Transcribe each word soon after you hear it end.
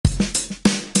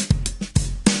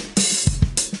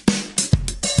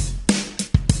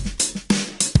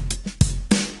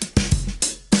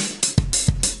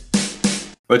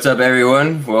What's up,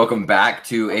 everyone? Welcome back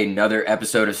to another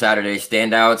episode of Saturday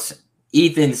Standouts.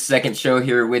 Ethan's second show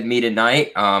here with me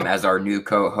tonight as our new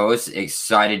co-host.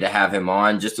 Excited to have him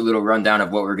on. Just a little rundown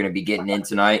of what we're going to be getting in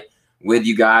tonight with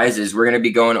you guys is we're going to be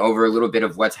going over a little bit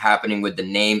of what's happening with the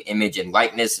name, image, and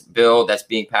likeness bill that's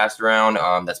being passed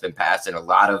around. That's been passed in a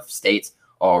lot of states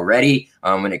already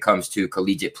when it comes to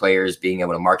collegiate players being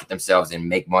able to market themselves and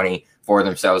make money for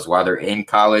themselves while they're in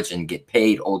college and get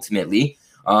paid ultimately.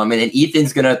 And then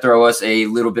Ethan's going to throw us a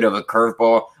little bit of a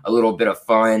curveball, a little bit of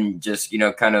fun, just,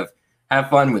 kind of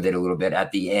have fun with it a little bit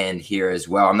at the end here as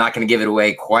well. I'm not going to give it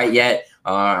away quite yet.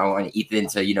 I want Ethan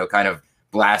to, kind of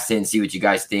blast in, see what you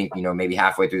guys think, maybe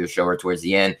halfway through the show or towards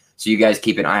the end. So you guys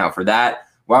keep an eye out for that.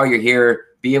 While you're here,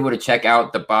 be able to check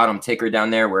out the bottom ticker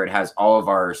down there where it has all of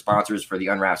our sponsors for the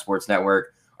Unwrapped Sports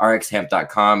Network,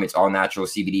 rxhemp.com. It's all natural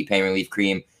CBD pain relief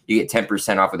cream. You get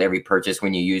 10% off with every purchase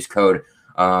when you use code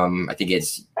I think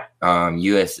it's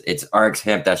it's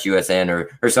rxhemp-USN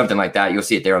or something like that. You'll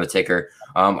see it there on the ticker.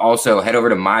 Also, head over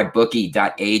to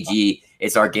mybookie.ag.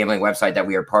 It's our gambling website that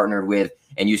we are partnered with,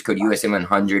 and use code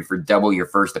USN100 for double your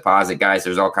first deposit, guys.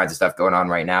 There's all kinds of stuff going on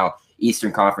right now.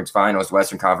 Eastern Conference Finals,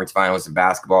 Western Conference Finals in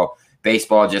basketball.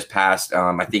 Baseball just passed,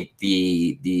 I think,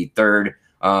 the third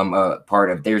part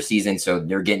of their season, so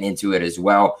they're getting into it as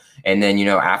well. And then,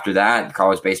 after that,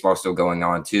 college baseball is still going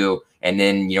on too. And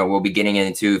then, we'll be getting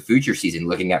into future season,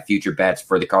 looking at future bets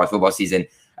for the college football season,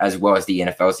 as well as the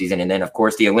NFL season. And then, of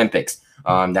course, the Olympics.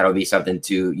 That'll be something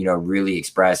to, really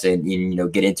express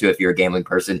and, get into if you're a gambling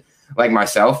person like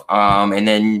myself. And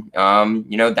then,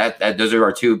 that those are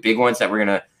our two big ones that we're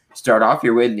going to start off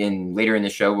here with. And later in the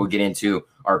show, we'll get into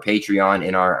our Patreon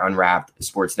and our Unwrapped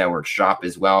Sports Network shop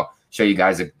as well. Show you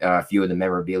guys a few of the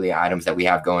memorabilia items that we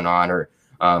have going on, or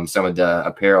some of the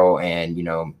apparel and,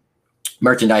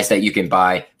 merchandise that you can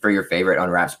buy for your favorite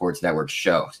Unwrapped Sports Network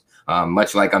shows.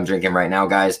 Much like I'm drinking right now,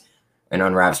 guys, an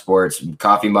Unwrapped Sports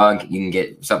coffee mug. You can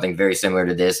get something very similar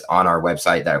to this on our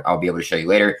website that I'll be able to show you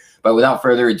later. But without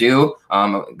further ado,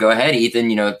 go ahead, Ethan,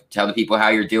 tell the people how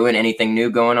you're doing, anything new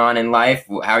going on in life.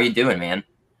 How are you doing, man?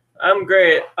 I'm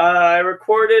great. I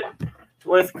recorded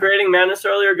with Creating Madness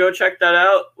earlier. Go check that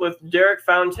out with Derek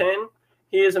Fountain.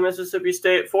 He is a Mississippi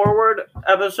State forward.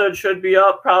 Episode should be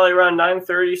up probably around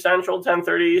 9:30 Central,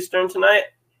 10:30 Eastern tonight.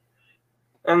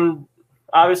 And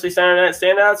obviously Saturday Night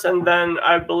Standouts. And then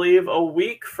I believe a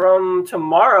week from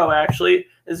tomorrow, actually,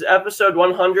 is episode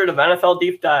 100 of NFL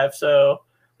Deep Dive. So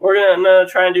we're going to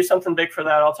try and do something big for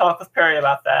that. I'll talk with Perry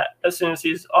about that as soon as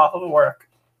he's off of work.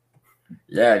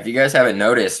 Yeah, if you guys haven't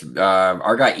noticed,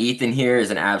 our guy Ethan here is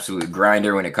an absolute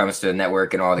grinder when it comes to the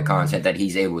network and all the content that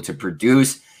he's able to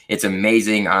produce. It's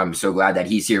amazing. I'm so glad that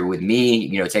he's here with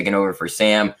me, taking over for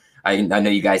Sam. I know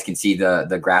you guys can see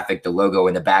the graphic, the logo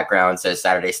in the background says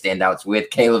Saturday Standouts with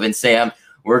Caleb and Sam.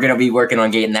 We're going to be working on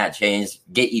getting that changed,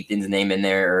 get Ethan's name in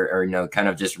there or kind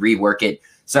of just rework it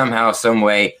somehow, some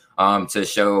way to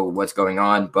show what's going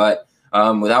on. But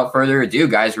without further ado,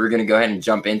 guys, we're going to go ahead and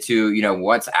jump into,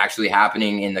 what's actually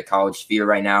happening in the college sphere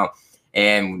right now.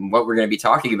 And what we're going to be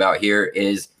talking about here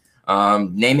is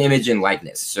name, image, and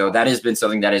likeness. So that has been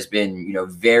something that has been,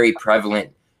 very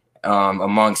prevalent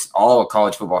amongst all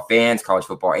college football fans, college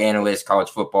football analysts, college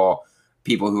football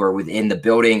people who are within the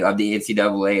building of the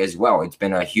NCAA as well. It's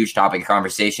been a huge topic of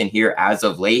conversation here as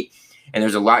of late, and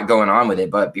there's a lot going on with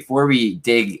it. But before we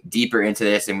dig deeper into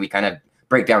this and we kind of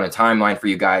break down a timeline for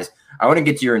you guys, I want to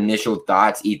get your initial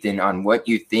thoughts, Ethan, on what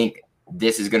you think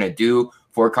this is going to do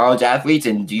for college athletes.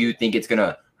 And do you think it's going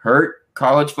to hurt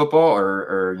college football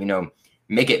or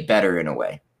make it better in a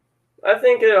way? I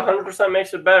think it 100%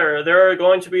 makes it better. There are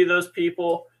going to be those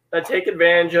people that take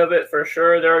advantage of it for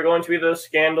sure. There are going to be those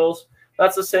scandals.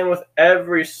 That's the same with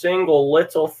every single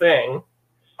little thing.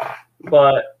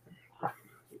 But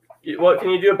what can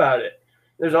you do about it?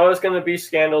 There's always going to be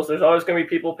scandals. There's always going to be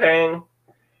people paying.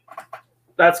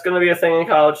 That's going to be a thing in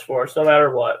college sports, no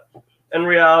matter what. In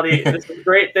reality, it's a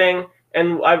great thing.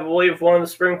 And I believe one of the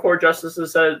Supreme Court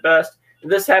justices said it best. If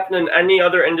this happened in any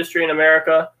other industry in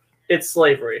America, it's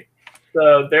slavery.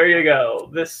 So there you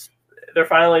go. They're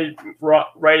finally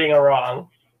righting a wrong.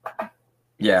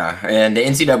 Yeah, and the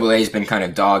NCAA has been kind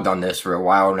of dogged on this for a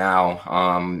while now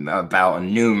about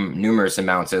numerous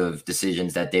amounts of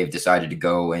decisions that they've decided to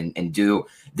go and do.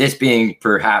 This being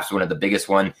perhaps one of the biggest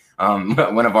one.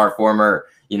 One of our former,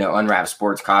 Unwrapped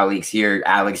Sports colleagues here,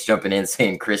 Alex, jumping in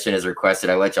saying Christian has requested.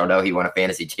 I let y'all know he won a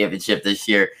fantasy championship this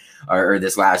year or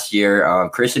this last year.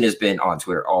 Christian has been on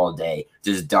Twitter all day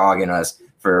just dogging us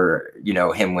for,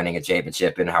 him winning a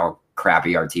championship and how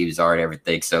crappy our teams are and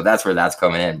everything. So that's where that's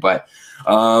coming in. But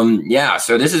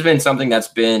so this has been something that's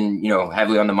been,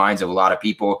 heavily on the minds of a lot of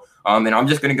people. And I'm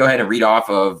just going to go ahead and read off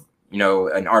of,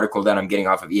 an article that I'm getting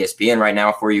off of ESPN right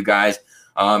now for you guys.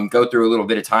 Go through a little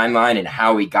bit of timeline and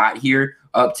how we got here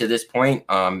up to this point.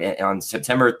 On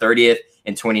September 30th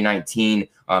in 2019,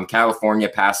 California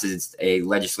passes a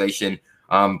legislation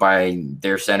by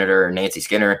their Senator Nancy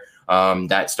Skinner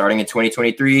that starting in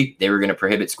 2023, they were going to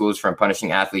prohibit schools from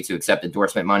punishing athletes who accept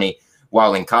endorsement money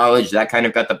while in college. That kind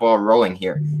of got the ball rolling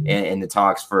here in the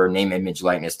talks for name, image,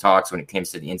 likeness talks when it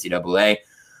comes to the NCAA.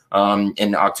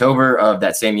 In October of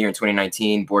that same year in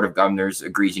 2019, Board of Governors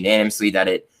agrees unanimously that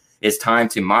it is time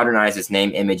to modernize its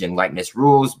name, image, and likeness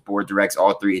rules. Board directs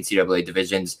all 3 NCAA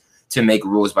divisions to make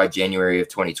rules by January of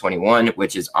 2021,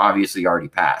 which is obviously already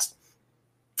passed.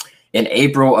 In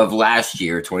April of last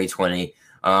year, 2020,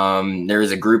 there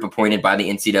was a group appointed by the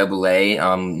NCAA.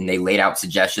 And they laid out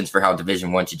suggestions for how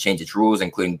Division I should change its rules,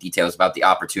 including details about the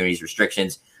opportunities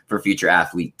restrictions for future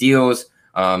athlete deals.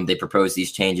 They proposed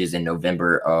these changes in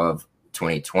November of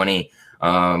 2020,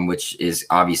 which is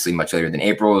obviously much later than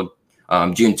April.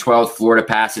 June 12th, Florida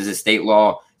passes a state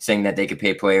law saying that they could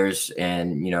pay players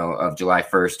of July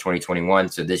 1st, 2021.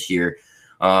 So this year,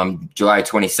 July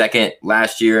 22nd,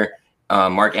 last year,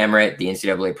 Mark Emmert, the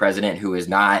NCAA president, who is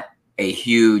not a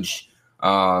huge,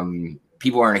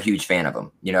 people aren't a huge fan of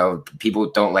him.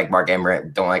 People don't like Mark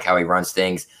Emmert, don't like how he runs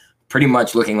things. Pretty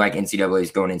much looking like NCAA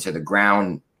is going into the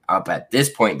ground up at this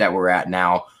point that we're at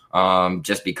now,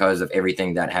 just because of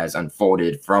everything that has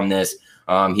unfolded from this.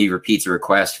 He repeats a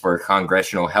request for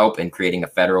congressional help in creating a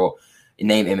federal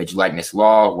name, image, likeness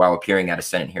law while appearing at a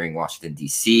Senate hearing in Washington,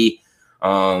 D.C.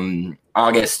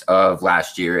 August of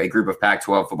last year, a group of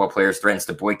Pac-12 football players threatens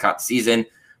to boycott the season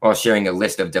while sharing a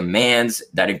list of demands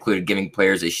that included giving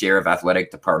players a share of athletic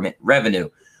department revenue.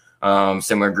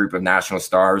 Similar group of national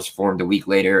stars formed a week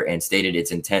later and stated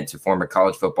its intent to form a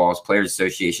college football players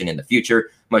association in the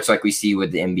future, much like we see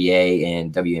with the NBA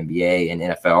and WNBA and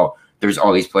NFL. There's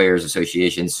all these players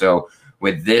associations. So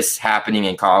with this happening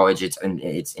in college, it's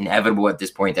inevitable at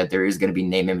this point that there is going to be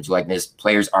name, image, likeness.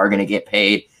 Players are going to get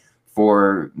paid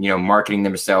for, marketing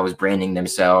themselves, branding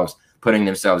themselves, putting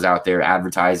themselves out there,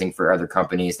 advertising for other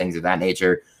companies, things of that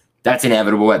nature. That's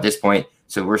inevitable at this point.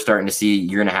 So we're starting to see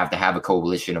you're going to have a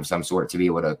coalition of some sort to be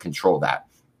able to control that.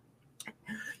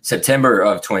 September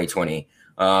of 2020,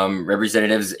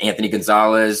 Representatives Anthony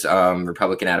Gonzalez,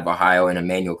 Republican out of Ohio, and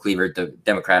Emmanuel Cleaver, the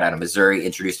Democrat out of Missouri,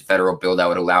 introduced a federal bill that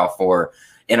would allow for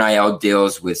NIL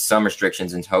deals with some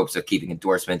restrictions in hopes of keeping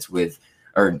endorsements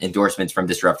from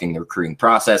disrupting the recruiting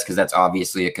process, because that's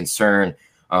obviously a concern.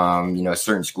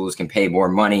 Certain schools can pay more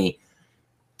money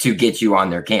to get you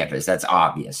on their campus. That's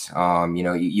obvious.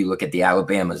 You look at the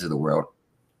Alabamas of the world,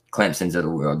 Clemsons of the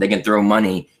world. They can throw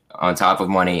money on top of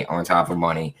money on top of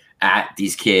money at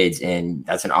these kids, and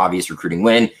that's an obvious recruiting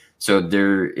win. So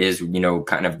there is,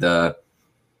 kind of the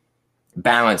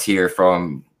balance here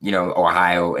from,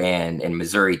 Ohio and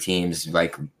Missouri teams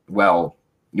like, well,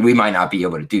 we might not be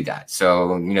able to do that.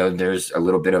 So, there's a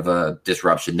little bit of a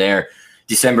disruption there.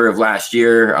 December of last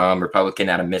year, Republican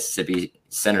out of Mississippi,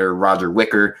 Senator Roger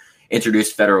Wicker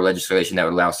introduced federal legislation that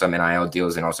would allow some NIL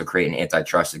deals and also create an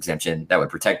antitrust exemption that would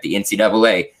protect the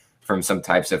NCAA from some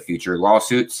types of future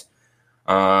lawsuits.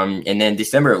 And then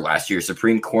December of last year,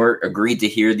 Supreme Court agreed to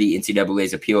hear the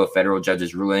NCAA's appeal of federal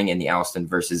judge's ruling in the Alston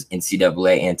versus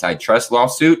NCAA antitrust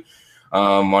lawsuit.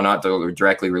 While not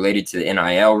directly related to the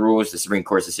NIL rules, the Supreme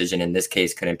Court's decision in this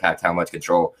case could impact how much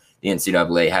control the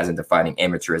NCAA has in defining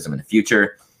amateurism in the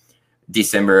future.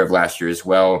 December of last year as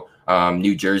well,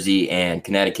 New Jersey and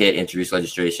Connecticut introduced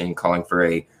legislation calling for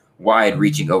a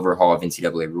wide-reaching overhaul of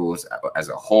NCAA rules as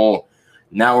a whole.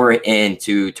 Now we're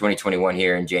into 2021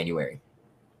 here in January.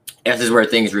 This is where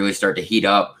things really start to heat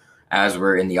up as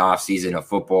we're in the off season of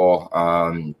football.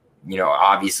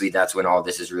 Obviously that's when all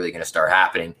this is really going to start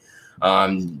happening.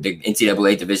 The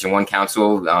NCAA Division I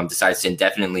Council decides to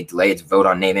indefinitely delay its vote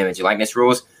on name, image, and likeness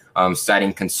rules,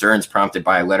 citing concerns prompted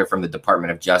by a letter from the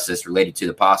Department of Justice related to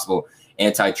the possible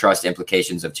antitrust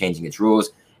implications of changing its rules.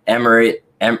 Emmert,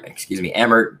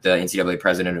 the NCAA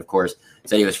president, of course,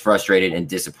 said he was frustrated and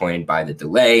disappointed by the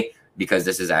delay because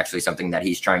this is actually something that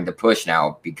he's trying to push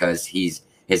now because his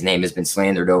name has been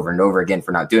slandered over and over again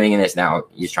for not doing this. Now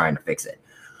he's trying to fix it.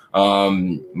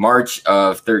 March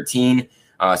of 13,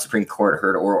 Supreme Court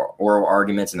heard oral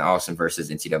arguments in the Alston versus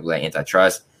NCAA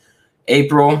antitrust.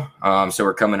 April, so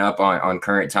we're coming up on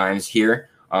current times here.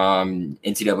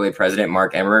 NCAA President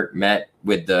Mark Emmert met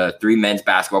with the 3 men's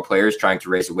basketball players trying to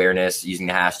raise awareness using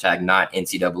the hashtag not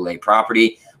NCAA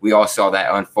property. We all saw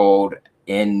that unfold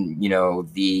in,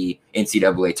 the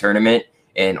NCAA tournament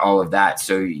and all of that.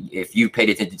 So if you paid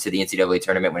attention to the NCAA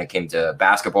tournament when it came to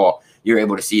basketball, you're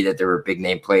able to see that there were big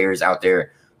name players out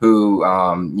there who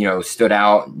stood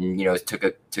out and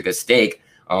took a stake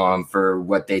for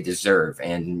what they deserve,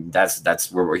 and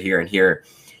that's what we're hearing here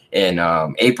in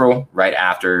April, right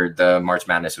after the March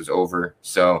Madness was over.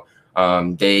 So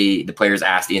the players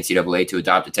asked the NCAA to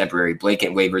adopt a temporary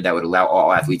blanket waiver that would allow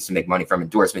all athletes to make money from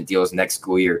endorsement deals next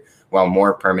school year while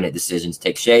more permanent decisions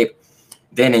take shape.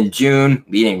 Then in June,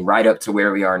 leading right up to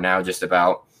where we are now, just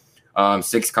about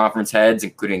 6 conference heads,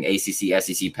 including ACC,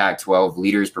 SEC, Pac-12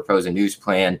 leaders, propose a new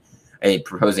plan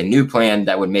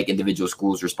that would make individual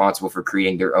schools responsible for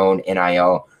creating their own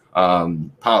NIL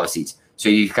policies. So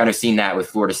you've kind of seen that with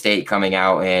Florida State coming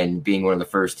out and being one of the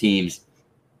first teams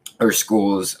or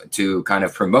schools to kind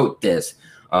of promote this,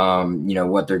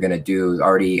 what they're going to do,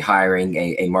 already hiring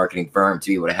a marketing firm to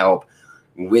be able to help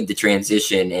with the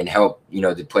transition and help,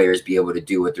 the players be able to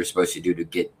do what they're supposed to do to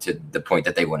get to the point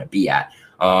that they want to be at.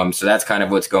 So that's kind of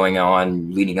what's going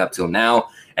on leading up till now.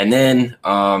 And then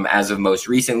as of most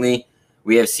recently,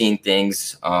 we have seen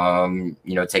things,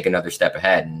 take another step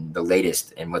ahead, and the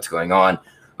latest in what's going on.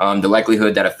 The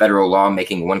likelihood that a federal law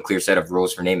making one clear set of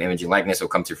rules for name, image, and likeness will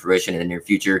come to fruition in the near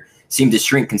future seemed to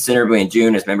shrink considerably in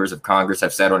June as members of Congress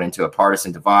have settled into a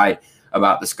partisan divide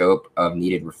about the scope of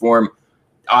needed reform.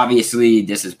 Obviously,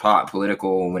 this is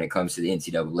political when it comes to the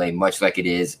NCAA, much like it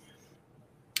is,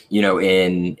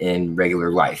 in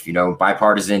regular life.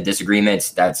 Bipartisan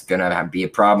disagreements, that's going to be a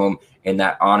problem. And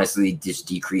that honestly just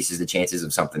decreases the chances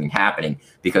of something happening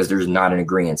because there's not an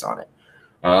agreement on it.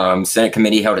 Senate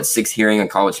committee held its 6th hearing on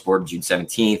college sport June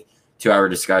 17th, 2-hour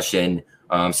discussion.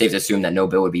 Safe to assume that no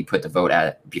bill would be put to vote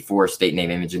before state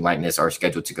name, image, and likeness are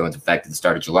scheduled to go into effect at the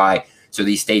start of July. So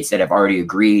these states that have already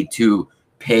agreed to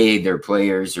pay their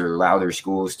players or allow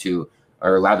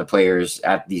the players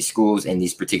at these schools in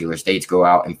these particular states go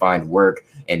out and find work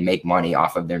and make money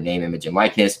off of their name, image, and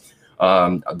likeness.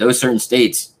 Those certain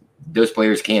states, those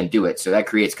players can't do it. So that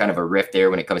creates kind of a rift there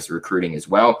when it comes to recruiting as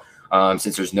well.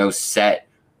 Since there's no set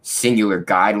singular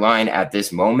guideline at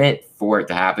this moment for it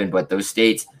to happen, but those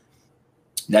states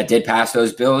that did pass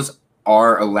those bills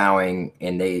are allowing,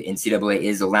 and the NCAA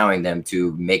is allowing them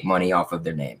to make money off of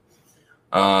their name.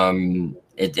 And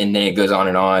then it goes on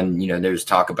and on. There's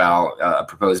talk about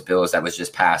proposed bills that was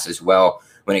just passed as well.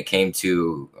 When it came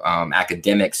to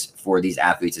academics for these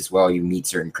athletes as well, you meet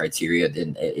certain criteria,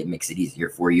 then it makes it easier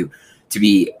for you to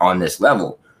be on this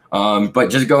level. But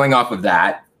just going off of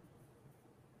that,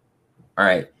 all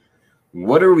right,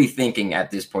 what are we thinking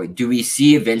at this point? Do we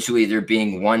see eventually there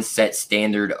being one set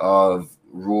standard of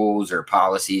rules or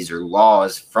policies or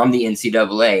laws from the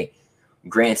NCAA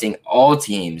granting all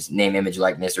teams name, image,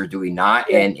 likeness, or do we not?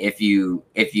 And if you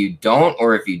don't,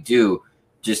 or if you do,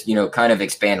 just kind of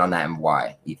expand on that and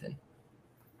why, Ethan.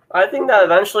 I think that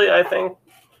eventually,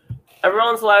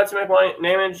 everyone's allowed to make money,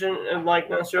 name, image, and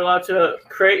likeness. You're allowed to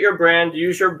create your brand,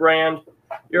 use your brand.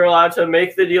 You're allowed to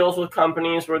make the deals with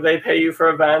companies where they pay you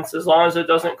for events, as long as it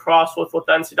doesn't cross with what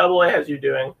the NCAA has you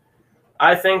doing.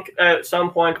 I think at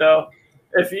some point, though,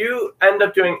 if you end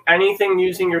up doing anything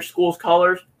using your school's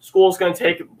colors, school's going to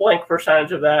take a blank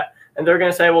percentage of that, and they're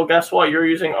going to say, well, guess what? You're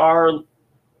using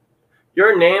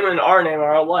your name and our name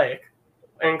are alike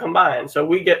and combined. So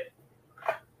we get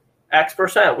X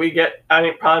percent.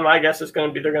 Probably my guess is going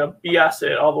to be they're going to BS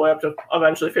it all the way up to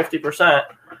eventually 50%.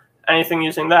 Anything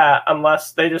using that,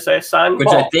 unless they just say sign Which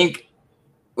ball. I think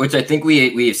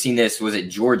we have seen this. Was it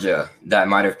Georgia that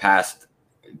might have passed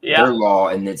their law,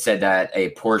 and it said that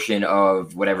a portion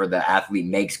of whatever the athlete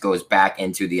makes goes back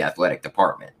into the athletic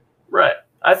department. Right.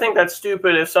 I think that's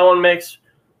stupid. If someone makes,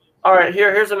 all right,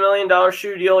 here's $1 million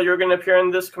shoe deal. You're going to appear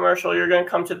in this commercial. You're going to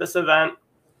come to this event.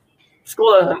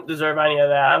 School doesn't deserve any of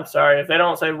that. I'm sorry. If they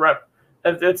don't say rep,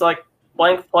 if it's like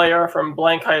blank player from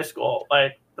blank high school,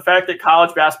 like the fact that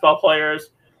college basketball players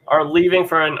are leaving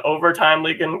for an overtime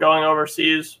league and going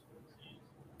overseas,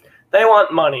 they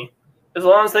want money. As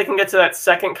long as they can get to that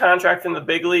second contract in the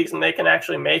big leagues and they can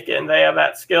actually make it and they have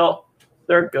that skill,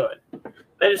 they're good.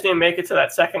 They just need to make it to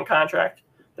that second contract.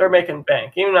 They're making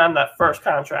bank. Even on that first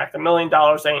contract, $1 million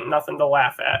ain't nothing to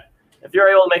laugh at. If you're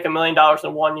able to make $1 million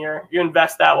in 1 year, you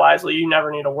invest that wisely, you never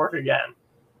need to work again.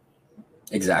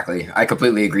 Exactly. I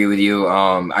completely agree with you.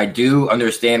 I do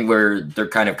understand where they're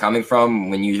kind of coming from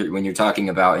when you're talking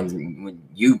about, and when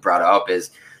you brought up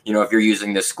is, if you're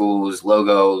using the school's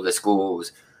logo, the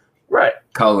school's right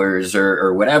colors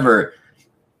or whatever,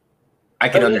 I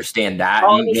can understand that.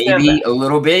 A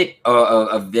little bit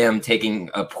of them taking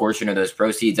a portion of those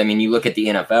proceeds. I mean, you look at the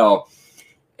NFL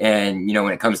and,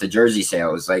 when it comes to jersey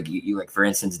sales, like you like, for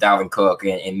instance, Dalvin Cook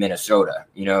in Minnesota,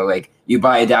 like you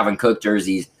buy a Dalvin Cook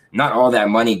jerseys, not all that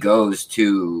money goes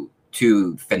to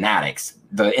Fanatics.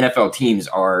 The NFL teams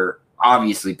are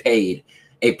obviously paid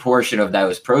a portion of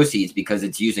those proceeds because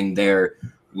it's using their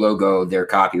logo, their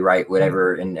copyright,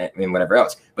 whatever, and whatever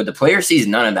else. But the player sees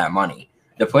none of that money.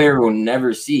 The player will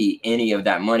never see any of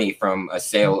that money from a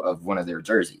sale of one of their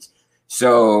jerseys.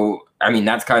 So, I mean,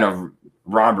 that's kind of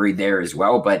robbery there as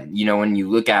well. But, when you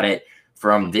look at it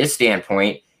from this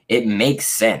standpoint, it makes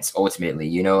sense ultimately.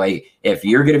 Like if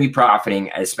you're going to be profiting,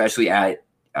 especially at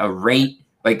a rate,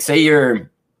 like say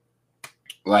you're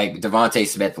like Devontae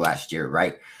Smith last year,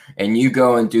 right? And you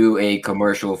go and do a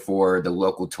commercial for the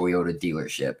local Toyota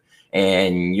dealership,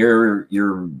 and they're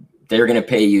going to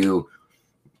pay you,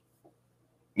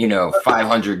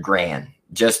 $500,000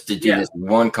 just to do this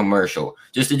one commercial,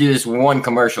 because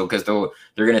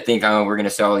they're going to think, oh, we're going to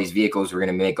sell these vehicles, we're going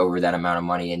to make over that amount of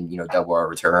money and, double our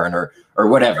return or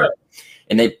whatever. Right.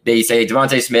 And they say,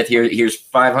 Devontae Smith, here's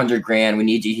 $500,000. We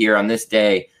need you here on this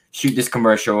day. Shoot this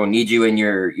commercial. Need you in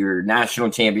your national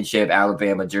championship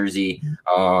Alabama jersey.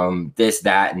 This,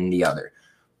 that, and the other.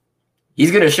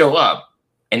 He's gonna show up,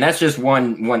 and that's just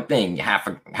one thing. half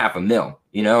a mil,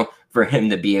 for him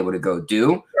to be able to go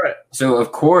do. Right. So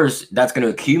of course that's going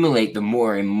to accumulate the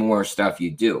more and more stuff you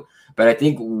do. But I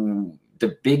think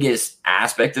the biggest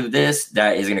aspect of this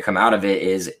that is going to come out of it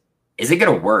is it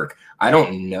going to work? I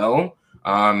don't know.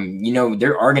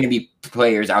 There are going to be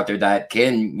players out there that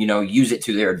can, use it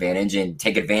to their advantage and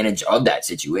take advantage of that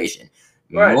situation.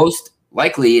 Right. Most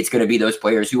likely it's going to be those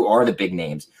players who are the big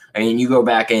names. I mean, you go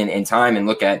back in time and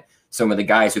look at some of the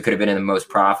guys who could have been in the most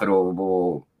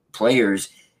profitable players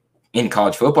in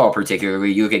college football,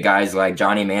 particularly. You look at guys like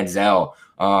Johnny Manziel,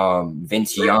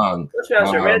 Vince Young.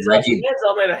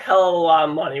 Manziel made a hell of a lot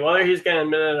of money, whether he's going to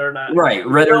admit it or not. Right.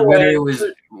 Whether it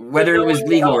was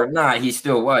legal or not, he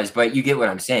still was. But you get what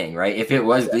I'm saying, right? If it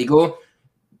was legal,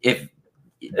 if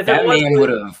that man would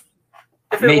have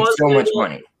made so much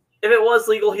money. If it was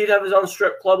legal, he'd have his own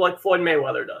strip club like Floyd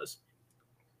Mayweather does.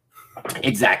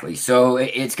 Exactly. So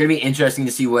it's going to be interesting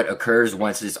to see what occurs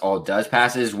once this all does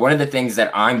passes. One of the things that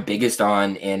I'm biggest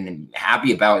on and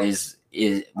happy about is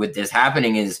with this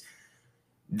happening is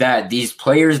that these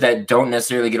players that don't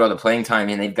necessarily get all the playing time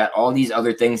and they've got all these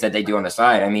other things that they do on the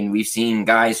side. I mean, we've seen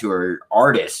guys who are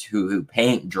artists who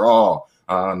paint, draw,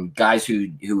 guys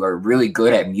who are really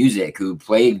good at music, who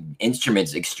play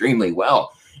instruments extremely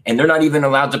well, and they're not even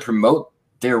allowed to promote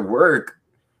their work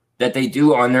that they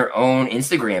do on their own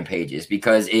Instagram pages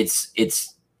because it's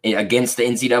against the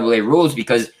NCAA rules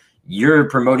because you're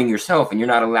promoting yourself and you're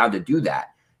not allowed to do that.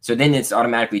 So then it's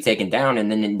automatically taken down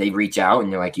and then they reach out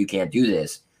and they're like, you can't do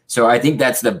this. So I think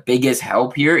that's the biggest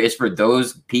help here is for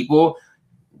those people,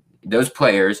 those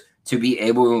players to be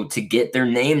able to get their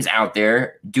names out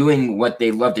there doing what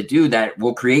they love to do that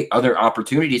will create other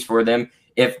opportunities for them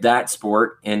if that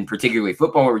sport, and particularly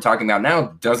football, what we're talking about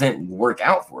now, doesn't work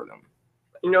out for them.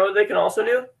 You know what they can also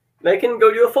do? They can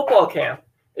go do a football camp.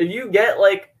 If you get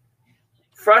like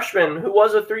freshman who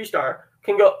was a 3-star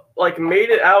can go like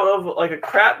made it out of like a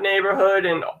crap neighborhood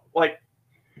and like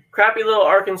crappy little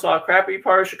Arkansas, crappy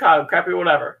part of Chicago, crappy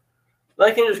whatever.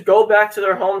 They can just go back to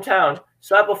their hometown,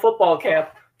 set up a football camp,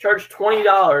 charge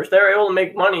 $20. They're able to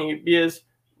make money because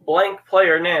blank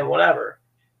player name, whatever.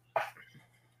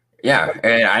 Yeah,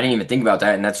 and I didn't even think about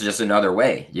that, and that's just another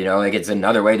way, like it's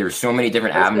another way. There's so many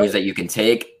different avenues that you can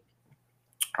take.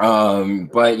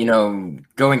 But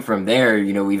going from there,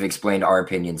 we've explained our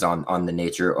opinions on the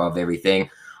nature of everything.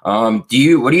 What do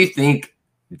you think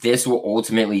this will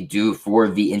ultimately do for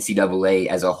the NCAA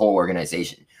as a whole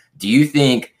organization? Do you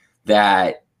think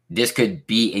that this could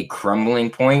be a crumbling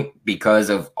point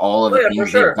because of all of the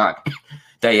things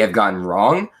that have gotten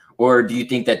wrong? Or do you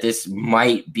think that this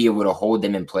might be able to hold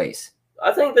them in place?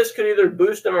 I think this could either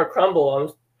boost them or crumble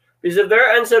them. Because if there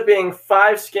ends up being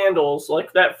 5 scandals,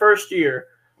 like that first year,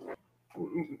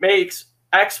 makes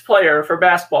X player for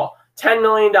basketball $10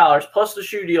 million plus the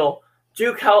shoe deal.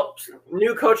 New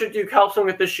coach at Duke helps them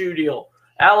with the shoe deal.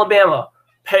 Alabama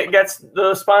gets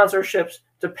the sponsorships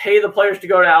to pay the players to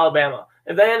go to Alabama.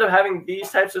 If they end up having these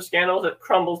types of scandals, it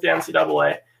crumbles the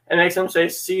NCAA and makes them say,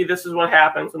 see, this is what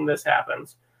happens when this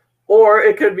happens. Or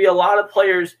it could be a lot of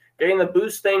players getting the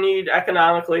boost they need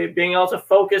economically, being able to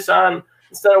focus on,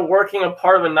 instead of working a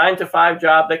part of a 9-to-5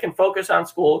 job, they can focus on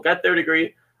school, get their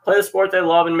degree, play the sport they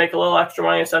love, and make a little extra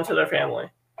money and send to their family.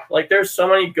 Like, there's so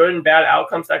many good and bad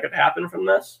outcomes that could happen from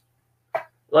this.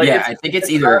 Like, yeah, I think it's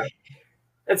either...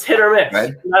 It's hit or miss.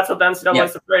 Right? That's what the NCAA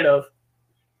is afraid of.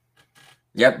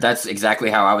 Yep, that's exactly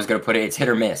how I was going to put it. It's hit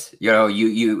or miss.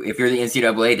 You if you're the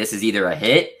NCAA, this is either a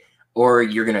hit or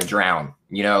you're going to drown.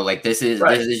 This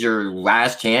is your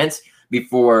last chance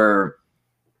before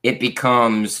it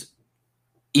becomes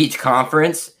each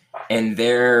conference and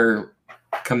their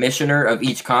commissioner of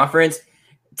each conference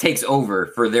takes over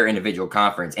for their individual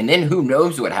conference. And then who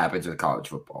knows what happens with college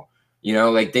football?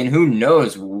 Like then who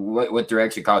knows what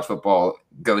direction college football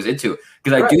goes into?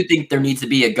 Because I do think there needs to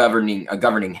be a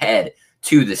governing head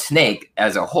to the snake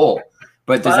as a whole.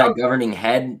 But does that governing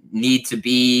head need to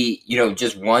be,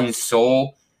 just one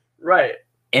sole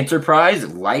enterprise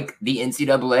like the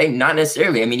NCAA? Not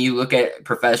necessarily. I mean, you look at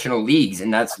professional leagues,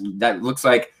 and that looks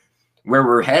like where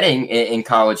we're heading in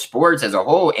college sports as a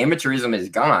whole. Amateurism is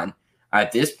gone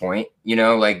at this point,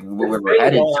 like where we're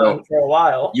headed. So for a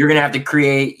while, you're gonna have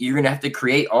to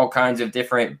create all kinds of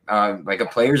different, like a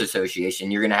players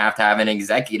association. You're gonna have to have an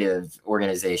executive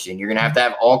organization. You're gonna have to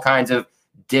have all kinds of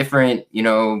different,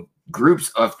 groups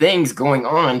of things going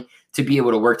on to be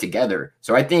able to work together.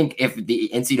 So I think if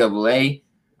the NCAA,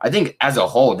 I think as a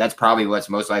whole, that's probably what's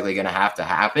most likely going to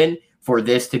happen for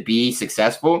this to be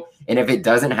successful. And if it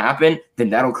doesn't happen, then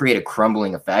that'll create a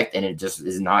crumbling effect, and it just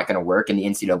is not going to work, and the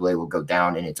NCAA will go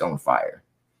down in its own fire.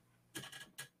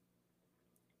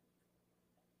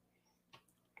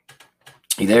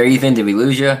 You there, Ethan? Did we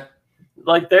lose you?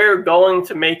 Like, they're going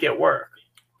to make it work.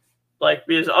 Like,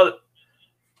 because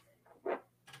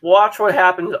watch what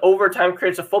happens. Overtime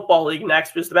creates a football league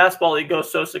next because the basketball league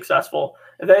goes so successful.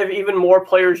 If they have even more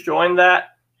players join that,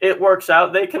 it works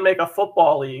out. They can make a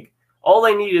football league. All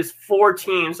they need is 4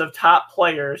 teams of top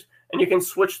players, and you can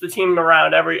switch the team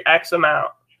around every X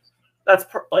amount. That's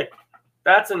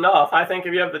enough. I think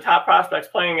if you have the top prospects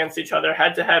playing against each other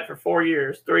head-to-head for 4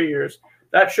 years, 3 years,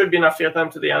 that should be enough to get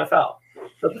them to the NFL.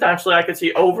 So potentially I could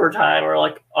see overtime or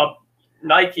like a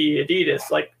Nike, Adidas,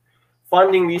 like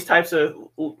funding these types of,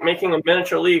 making a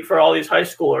miniature league for all these high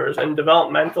schoolers and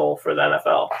developmental for the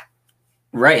NFL.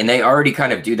 Right, and they already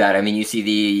kind of do that. I mean, you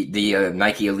see the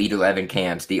Nike Elite 11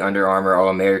 camps, the Under Armour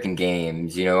All-American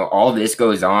Games, all this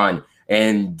goes on.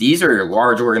 And these are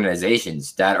large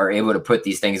organizations that are able to put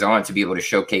these things on to be able to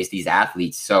showcase these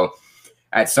athletes. So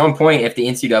at some point, if the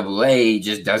NCAA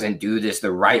just doesn't do this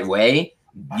the right way,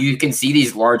 you can see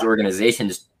these large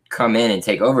organizations come in and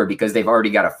take over because they've already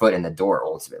got a foot in the door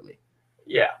ultimately.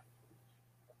 Yeah.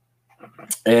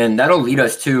 And that'll lead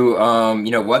us to,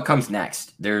 what comes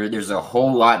next. There's a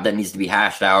whole lot that needs to be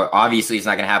hashed out. Obviously, it's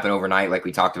not going to happen overnight, like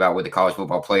we talked about with the college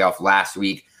football playoff last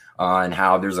week, on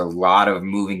how there's a lot of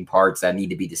moving parts that need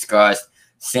to be discussed.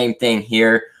 Same thing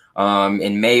here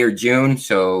in May or June.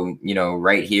 So,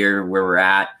 right here where we're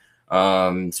at,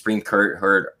 Supreme Court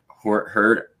heard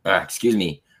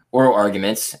oral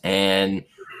arguments. And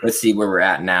let's see where we're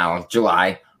at now.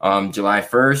 July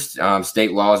 1st,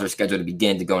 state laws are scheduled to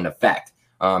begin to go into effect.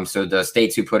 So the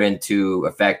states who put into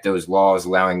effect those laws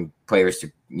allowing players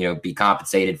to, be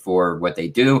compensated for what they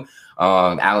do,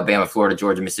 Alabama, Florida,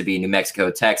 Georgia, Mississippi, New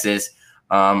Mexico, Texas,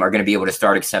 are going to be able to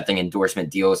start accepting endorsement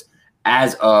deals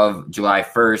as of July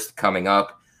 1st coming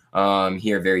up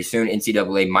here very soon.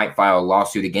 NCAA might file a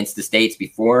lawsuit against the states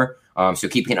before. So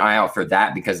keep an eye out for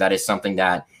that, because that is something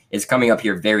that is coming up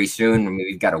here very soon. I mean,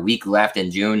 we've got a week left in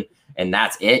June, and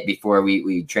that's it before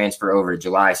we transfer over to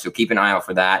July. So keep an eye out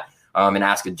for that and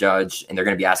ask a judge. And they're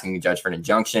going to be asking a judge for an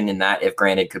injunction, and that, if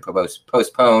granted, could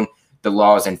postpone the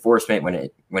law's enforcement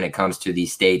when it comes to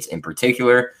these states in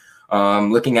particular.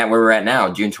 Looking at where we're at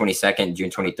now, June 22nd, June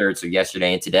 23rd, so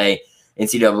yesterday and today,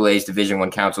 NCAA's Division I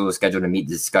Council is scheduled to meet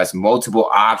to discuss multiple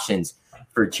options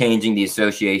for changing the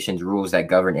association's rules that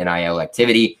govern NIL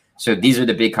activity. So these are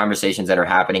the big conversations that are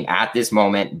happening at this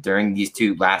moment during these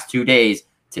last 2 days,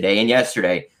 today and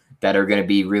yesterday, that are going to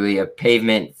be really a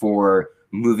pavement for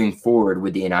moving forward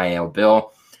with the NIL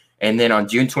bill. And then on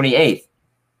June 28th,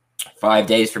 5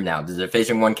 days from now, the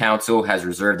Division I Council has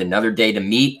reserved another day to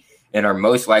meet and are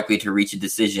most likely to reach a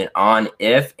decision on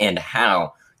if and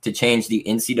how to change the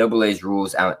NCAA's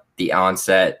rules at the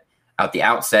outset of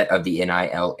the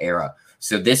NIL era.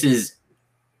 So this is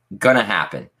going to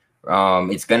happen.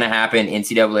 It's going to happen.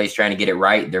 NCAA is trying to get it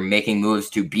right. They're making moves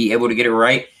to be able to get it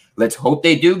right. Let's hope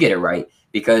they do get it right,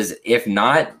 because if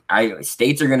not,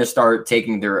 states are going to start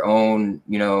taking their own,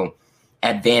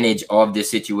 advantage of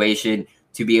this situation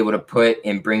to be able to put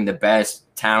and bring the best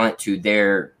talent to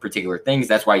their particular things.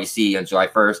 That's why you see on July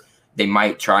 1st, they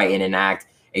might try and enact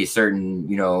a certain,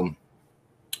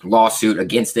 lawsuit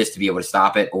against this to be able to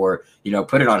stop it, or,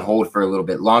 put it on hold for a little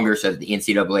bit longer so that the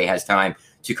NCAA has time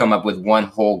to come up with one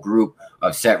whole group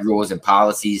of set rules and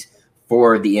policies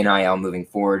for the NIL moving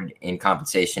forward in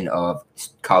compensation of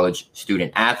college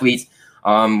student athletes.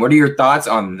 What are your thoughts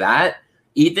on that,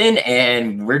 Ethan?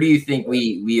 And where do you think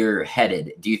we are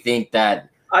headed? Do you think that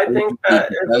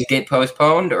it does get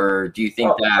postponed, or do you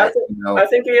think that I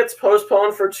think it gets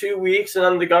postponed for 2 weeks, and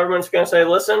then the government's going to say,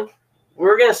 listen,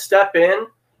 we're going to step in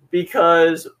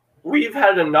because we've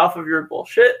had enough of your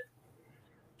bullshit.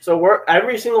 So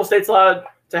every single state's allowed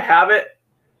to have it.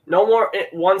 No more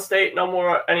one state, no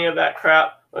more any of that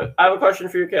crap. I have a question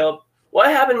for you, Caleb. What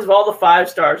happens if all the 5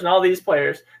 stars and all these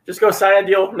players just go sign a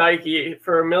deal with Nike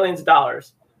for millions of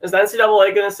dollars? Is the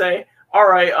NCAA going to say, all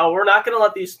right, we're not going to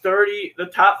let the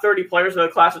top 30 players of the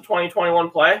class of 2021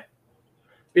 play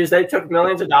because they took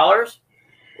millions of dollars?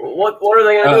 What are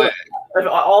they going to do if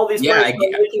all these players are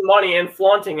making money and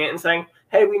flaunting it and saying,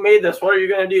 hey, we made this. What are you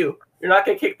going to do? You're not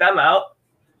going to kick them out.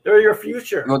 They're your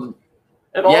future. Well,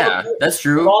 that's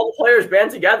true. If all the players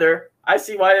band together, I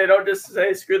see why they don't just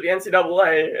say screw the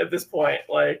NCAA at this point.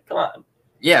 Like, come on.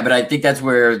 Yeah, but I think that's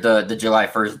where the July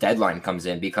 1st deadline comes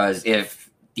in, because if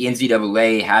the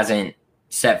NCAA hasn't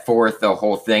set forth the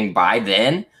whole thing by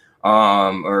then,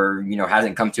 or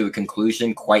hasn't come to a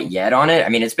conclusion quite yet on it. I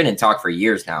mean, it's been in talk for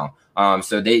years now.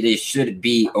 So they should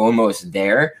be almost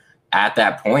there at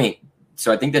that point.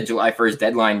 So I think the July 1st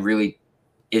deadline really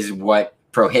is what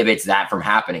prohibits that from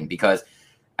happening, because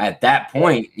at that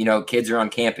point, kids are on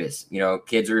campus.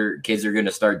 Kids are going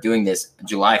to start doing this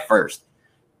July 1st.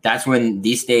 That's when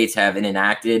these states have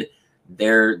enacted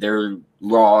their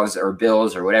laws or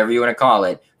bills or whatever you want to call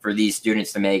it for these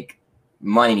students to make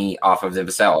money off of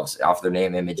themselves, off their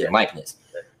name, image, and likeness.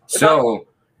 So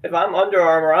if I'm Under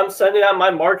Armour, I'm sending out my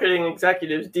marketing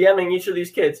executives, DMing each of these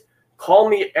kids, call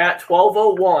me at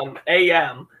 12:01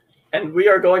 a.m.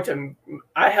 and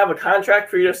I have a contract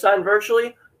for you to sign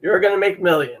virtually. You're going to make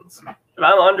millions. If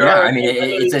I'm Under Armour, I mean,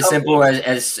 it's as simple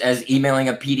as emailing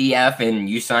a PDF and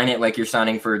you sign it like you're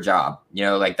signing for a job.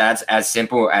 Like that's as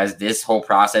simple as this whole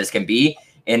process can be.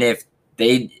 And if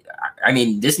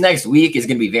this next week is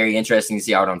going to be very interesting to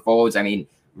see how it unfolds. I mean,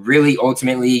 really,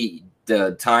 ultimately,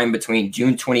 the time between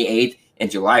June 28th and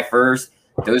July 1st,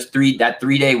 that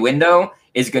 3-day window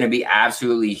is going to be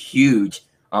absolutely huge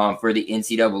for the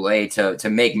NCAA to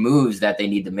make moves that they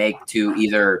need to make to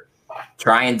either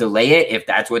try and delay it if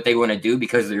that's what they want to do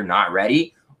because they're not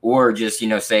ready, or just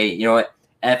say, you know what,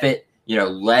 F it,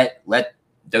 let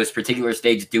those particular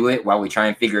states do it while we try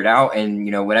and figure it out,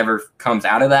 and whatever comes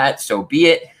out of that, so be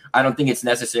it. I don't think it's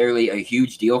necessarily a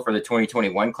huge deal for the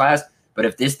 2021 class, but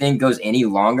if this thing goes any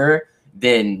longer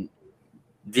than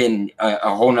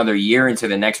a whole nother year into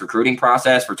the next recruiting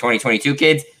process for 2022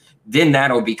 kids, then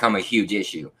that'll become a huge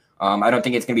issue. I don't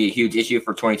think it's going to be a huge issue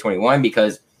for 2021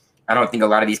 because I don't think a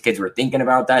lot of these kids were thinking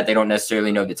about that. They don't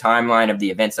necessarily know the timeline of the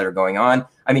events that are going on.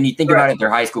 I mean, you think about it, they're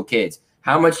high school kids.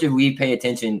 How much did we pay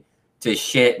attention to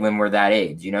shit when we're that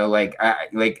age?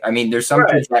 There's some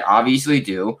kids that obviously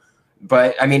do.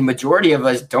 But, majority of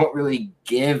us don't really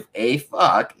give a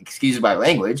fuck, excuse my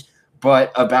language,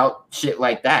 but about shit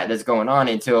like that's going on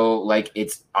until,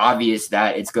 it's obvious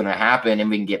that it's going to happen and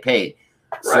we can get paid.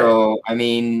 Right. So,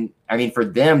 for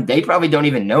them, they probably don't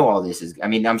even know all this is.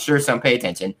 I'm sure some pay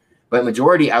attention, but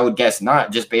majority, I would guess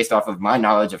not, just based off of my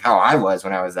knowledge of how I was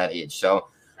when I was that age. So,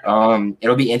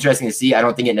 it'll be interesting to see. I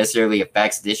don't think it necessarily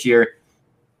affects this year.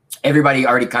 Everybody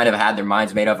already kind of had their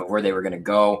minds made up of where they were going to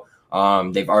go.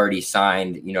 They've already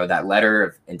signed, that letter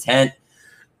of intent,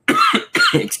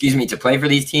 excuse me, to play for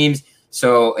these teams.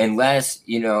 So unless,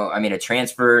 a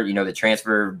transfer, the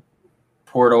transfer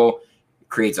portal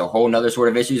creates a whole nother sort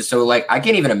of issue. So I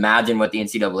can't even imagine what the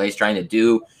NCAA is trying to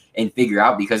do and figure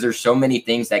out, because there's so many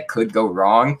things that could go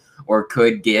wrong or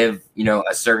could give,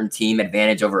 a certain team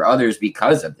advantage over others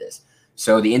because of this.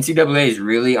 So the NCAA is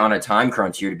really on a time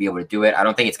crunch here to be able to do it. I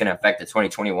don't think it's going to affect the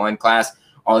 2021 class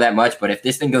all that much, but if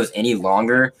this thing goes any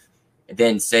longer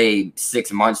than say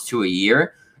 6 months to a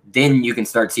year, then you can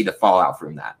start to see the fallout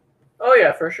from that. Oh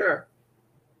yeah, for sure.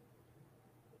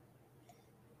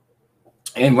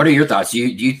 And what are your thoughts? Do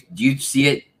you see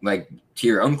it, to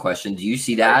your own question, do you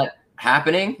see that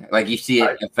happening? You see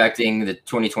it affecting the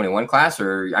 2021 class?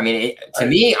 Or to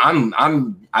me,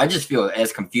 I just feel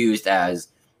as confused as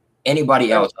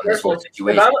anybody else on this whole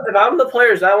situation. If I'm the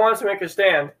players that want to make a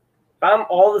stand, if I'm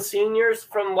all the seniors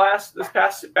from this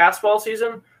past basketball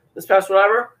season, this past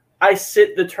whatever, I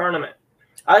sit the tournament.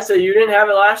 I say, you didn't have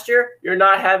it last year, you're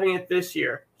not having it this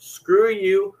year. Screw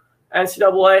you,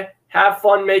 NCAA. Have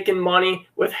fun making money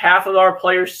with half of our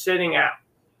players sitting out.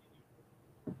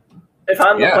 If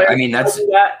I'm the player, that's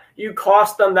that. You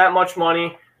cost them that much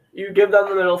money. You give them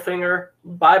the middle finger.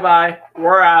 Bye-bye.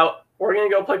 We're out. We're going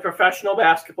to go play professional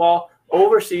basketball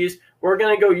overseas. We're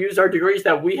going to go use our degrees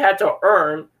that we had to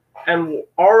earn and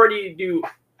already do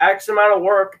X amount of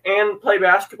work and play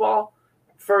basketball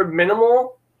for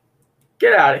minimal.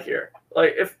 Get out of here.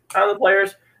 If I'm the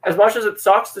players, as much as it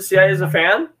sucks to see as a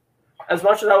fan, as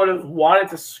much as I would have wanted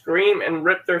to scream and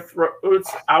rip their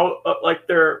throats out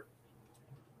their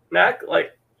neck,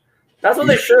 that's what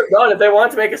they should have done if they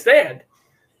wanted to make a stand.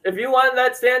 If you want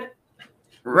that stand,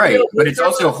 right. But it's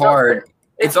also hard.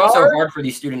 It's also hard for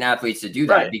these student athletes to do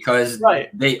that because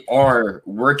they are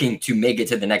working to make it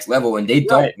to the next level, and they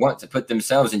don't want to put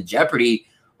themselves in jeopardy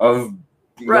of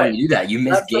going to do that. You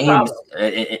miss games,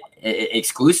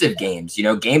 exclusive games,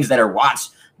 games that are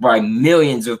watched by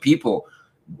millions of people,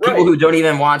 people who don't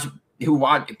even watch,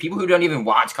 people who don't even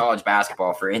watch college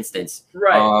basketball, for instance,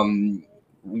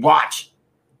 watch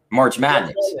March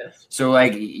Madness. So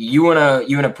like you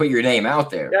wanna put your name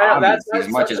out there, that's as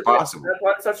much as possible. That's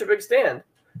why it's such a big stand,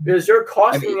 because you're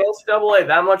costing the NCAA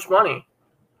that much money,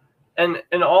 and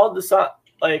all the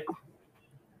like.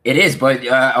 It is, but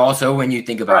also when you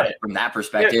think about it from that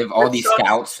perspective, all these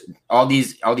scouts, all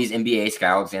these NBA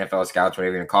scouts, NFL scouts,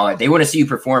 whatever you want to call it, they want to see you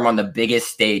perform on the biggest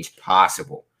stage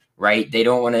possible, right? They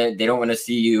don't want to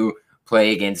see you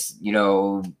play against,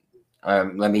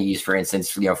 let me use, for instance,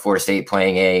 Florida State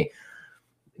playing a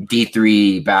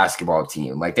D3 basketball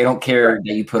team. Like, they don't care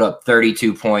that you put up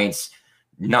 32 points,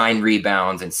 9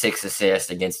 rebounds, and 6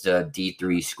 assists against a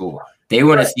D3 school. They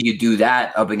want to see you do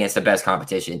that up against the best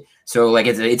competition. So, like,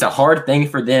 it's a hard thing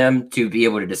for them to be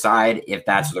able to decide if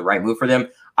that's the right move for them.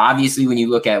 Obviously, when you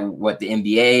look at what the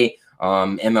NBA,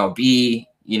 MLB,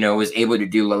 was able to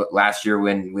do last year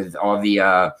with all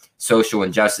the social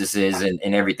injustices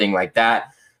and everything like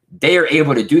that, they are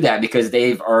able to do that because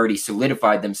they've already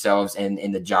solidified themselves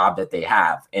in the job that they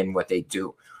have and what they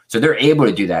do. So they're able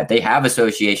to do that. They have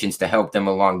associations to help them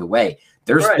along the way.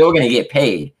 They're still going to get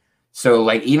paid. So,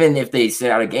 like, even if they sit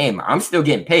out a game, I'm still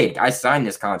getting paid. I signed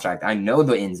this contract. I know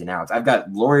the ins and outs. I've got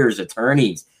lawyers,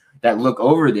 attorneys that look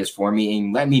over this for me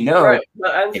and let me know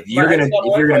if you're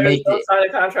gonna make it. Sign a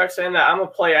contract saying that I'm gonna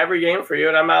play every game for you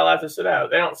and I'm not allowed to sit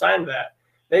out. They don't sign that.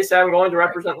 They say I'm going to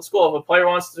represent the school. If a player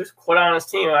wants to quit on his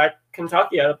team,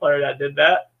 Kentucky had a player that did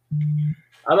that.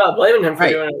 I'm not blaming him for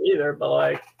doing it either, but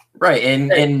like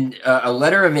and a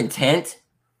letter of intent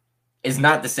is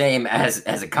not the same as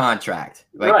a contract.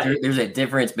 Like there's a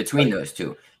difference between those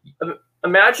two.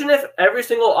 Imagine if every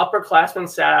single upperclassman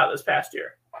sat out this past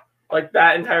year, like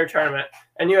that entire tournament,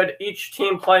 and you had each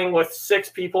team playing with 6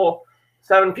 people,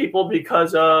 7 people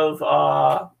because of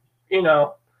I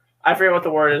forget what the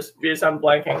word is because I'm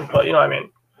blanking, but you know what I mean.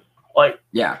 Like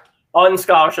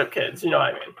unscholarship kids, you know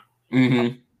what I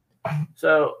mean. Mm-hmm.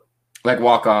 So like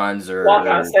walk-ons.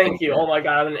 Thank you. Oh my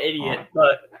god, I'm an idiot.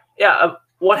 But yeah.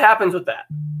 What happens with that?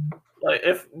 Like,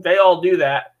 if they all do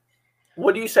that,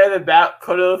 would you say that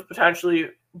could have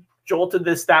potentially jolted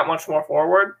this that much more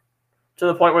forward to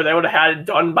the point where they would have had it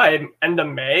done by end of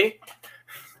May?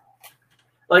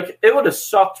 Like, it would have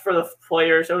sucked for the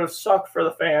players. It would have sucked for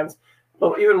the fans.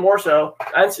 But even more so,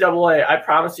 NCAA, I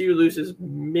promise you, loses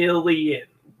millions.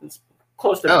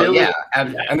 Close to billion. Yeah.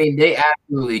 I mean, they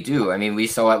absolutely do. I mean, we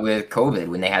saw it with COVID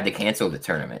when they had to cancel the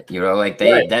tournament.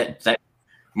 That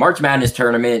March Madness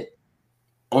tournament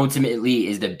ultimately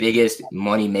is the biggest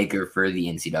money maker for the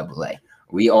NCAA.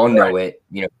 We all know it.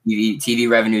 TV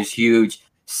revenue is huge.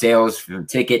 Sales from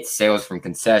tickets, sales from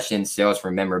concessions, sales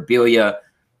from memorabilia,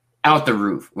 out the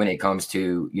roof when it comes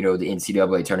to the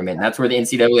NCAA tournament. And that's where the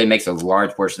NCAA makes a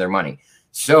large portion of their money.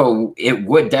 So it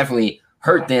would definitely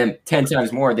hurt them 10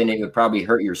 times more than it would probably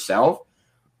hurt yourself.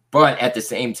 But at the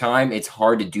same time, it's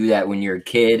hard to do that when you're a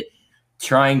kid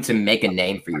trying to make a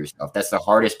name for yourself. That's the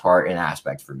hardest part and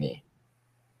aspect for me.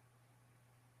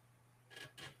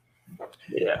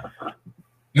 Yeah.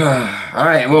 All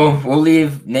right. Well, we'll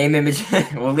leave name, image,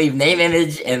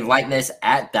 and likeness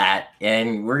at that,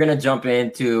 and we're gonna jump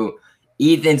into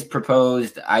Ethan's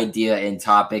proposed idea and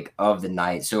topic of the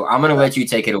night. So I'm gonna let you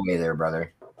take it away, there,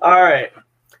 brother. All right.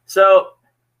 So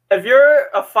if you're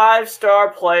a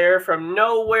 5-star player from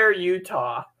nowhere,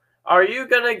 Utah, are you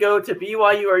going to go to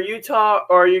BYU or Utah,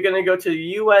 or are you going to go to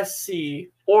USC,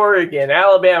 Oregon,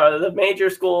 Alabama, the major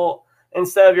school,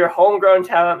 instead of your homegrown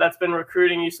talent that's been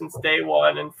recruiting you since day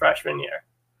one in freshman year?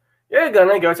 You're going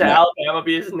to go to Alabama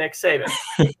because Nick Saban.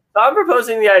 So I'm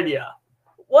proposing the idea.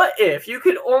 What if you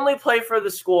could only play for the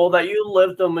school that you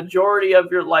lived the majority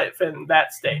of your life in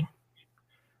that state?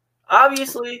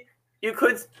 Obviously, you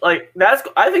could, I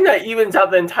think that evens out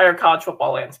the entire college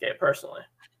football landscape, personally.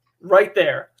 Right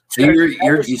there. So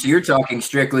you're talking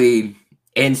strictly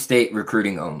in-state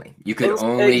recruiting only. You could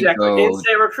only go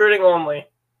in-state recruiting only.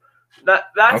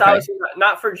 That's obviously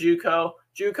not for JUCO.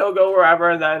 JUCO, go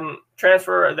wherever and then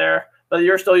transfer there. But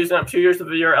you're still using up 2 years of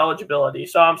your eligibility.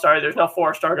 So I'm sorry, there's no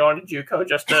 4-star going to JUCO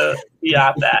just to be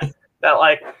at that.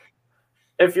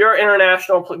 If you're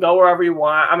international, go wherever you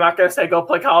want. I'm not going to say go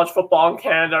play college football in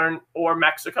Canada or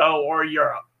Mexico or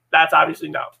Europe. That's obviously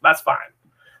no. That's fine.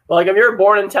 But if you're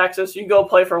born in Texas, you go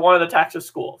play for one of the Texas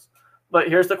schools. But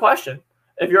here's the question.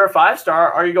 If you're a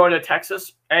 5-star, are you going to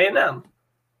Texas A&M?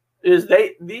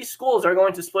 These schools are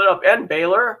going to split up. And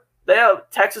Baylor, they have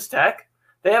Texas Tech.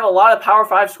 They have a lot of Power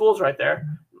 5 schools right there,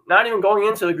 not even going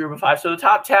into the group of 5. So the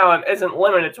top talent isn't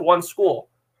limited to one school.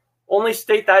 Only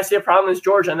state that I see a problem is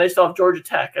Georgia, and they still have Georgia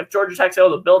Tech. If Georgia Tech's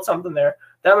able to build something there,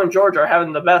 them and Georgia are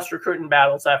having the best recruiting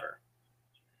battles ever.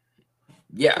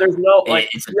 Yeah. There's no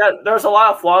there's a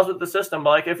lot of flaws with the system,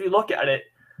 but if you look at it,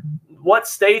 what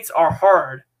states are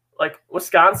hard?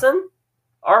 Wisconsin?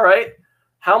 All right.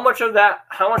 How much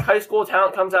high school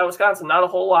talent comes out of Wisconsin? Not a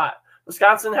whole lot.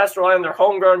 Wisconsin has to rely on their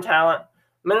homegrown talent.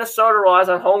 Minnesota relies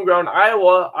on homegrown.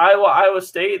 Iowa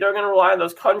State, they're going to rely on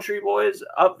those country boys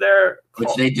up there.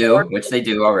 Which they do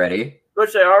already.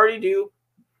 Which they already do.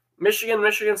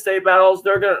 Michigan State battles,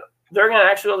 they're going to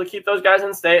actually be able to keep those guys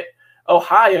in state.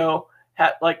 Ohio,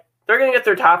 they're going to get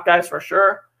their top guys for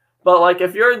sure. But,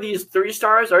 if you're these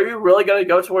 3-stars, are you really going to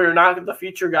go to where you're not the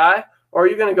feature guy? Or are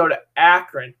you going to go to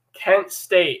Akron, Kent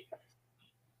State?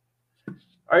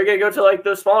 Are you going to go to,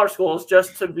 those smaller schools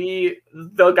just to be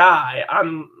the guy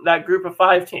on that group of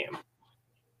 5 team?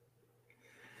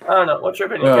 I don't know. What's your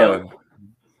opinion, Caleb?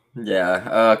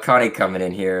 Yeah, Connie coming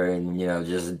in here and,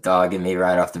 just dogging me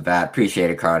right off the bat. Appreciate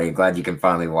it, Connie. Glad you can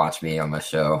finally watch me on my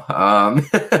show.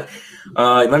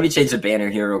 Let me change the banner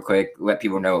here real quick. Let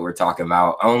people know what we're talking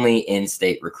about. Only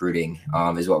in-state recruiting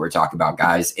is what we're talking about,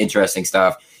 guys. Interesting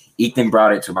stuff. Ethan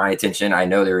brought it to my attention. I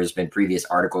know there has been previous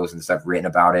articles and stuff written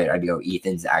about it. I know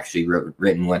Ethan's actually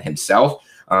written one himself.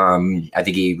 I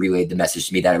think he relayed the message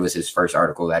to me that it was his first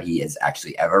article that he has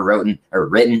actually ever written.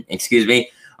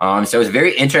 So it's a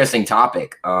very interesting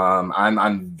topic.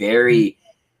 I'm very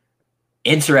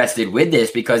interested with this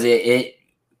because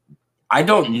I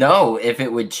don't know if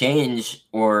it would change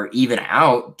or even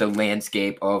out the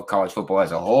landscape of college football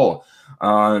as a whole.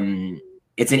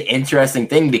 It's an interesting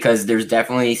thing because there's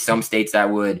definitely some states that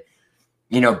would,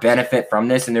 benefit from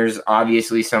this. And there's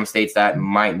obviously some states that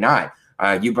might not.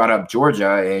 You brought up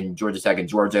Georgia and Georgia Tech and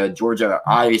Georgia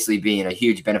obviously being a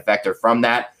huge benefactor from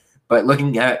that. But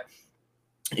looking at,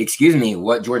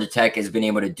 what Georgia Tech has been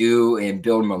able to do and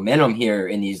build momentum here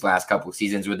in these last couple of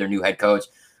seasons with their new head coach,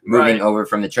 moving over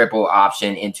from the triple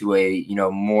option into a,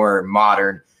 more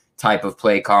modern type of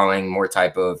play calling, more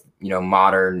type of,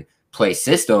 modern play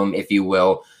system, if you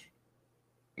will,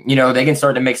 they can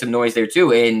start to make some noise there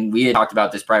too. And we had talked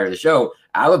about this prior to the show.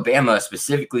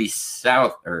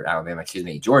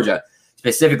 Georgia,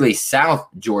 specifically South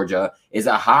Georgia, is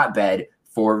a hotbed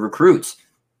for recruits.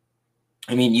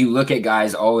 I mean, you look at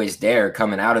guys always there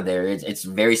coming out of there. It's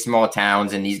very small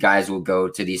towns, and these guys will go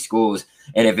to these schools.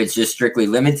 And if it's just strictly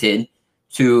limited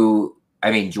to,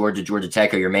 Georgia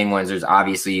Tech are your main ones. There's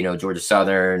obviously, Georgia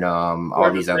Southern,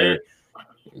 all these other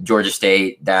Georgia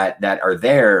State that are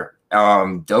there.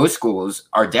 Those schools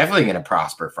are definitely going to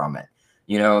prosper from it.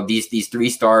 These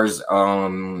 3-stars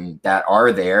that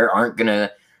are there aren't going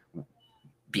to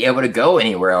be able to go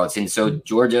anywhere else. And so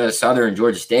Georgia Southern,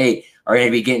 Georgia State are going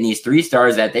to be getting these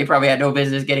 3-stars that they probably had no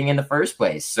business getting in the first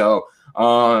place. So,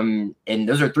 and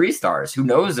those are 3-stars. Who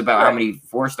knows about how many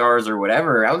 4-stars or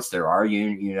whatever else there are?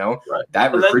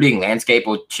 That recruiting landscape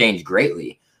will change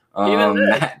greatly.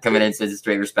 Matt coming in says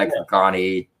straight respect for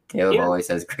Connie. Caleb always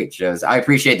says great shows. I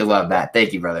appreciate the love, Matt.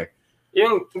 Thank you, brother.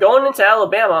 Even going into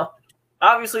Alabama,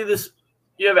 obviously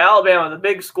you have Alabama, the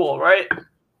big school, right?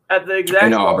 At the exact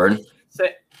and Auburn.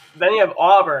 Then you have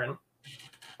Auburn.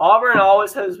 Auburn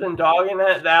always has been dogging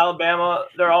the Alabama.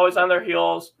 They're always on their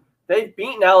heels. They've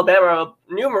beaten Alabama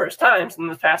numerous times in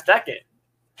the past decade.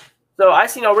 So I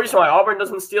see no reason why Auburn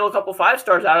doesn't steal a couple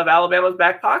 5-stars out of Alabama's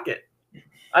back pocket.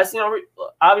 I see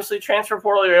obviously transfer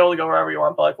portal, you're able to go wherever you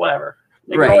want, but whatever.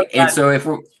 Right. And so if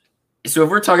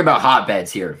we're talking about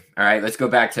hotbeds here, all right, let's go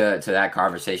back to that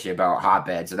conversation about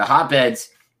hotbeds. So the hotbeds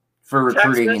for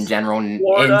recruiting Texas, in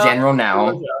general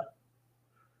now. Georgia.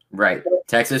 Right.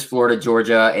 Texas, Florida,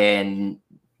 Georgia, and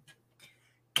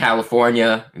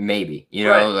California, maybe.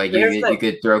 You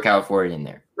could throw California in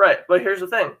there. Right. But here's the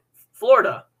thing.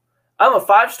 Florida. I'm a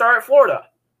 5-star at Florida.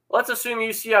 Let's assume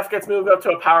UCF gets moved up to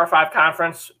a Power 5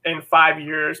 conference in 5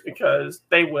 years because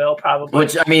they will probably.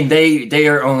 Which, they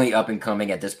are only up and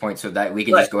coming at this point, so that we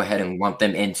can just go ahead and lump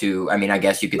them into, I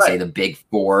guess you could say the big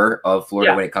 4 of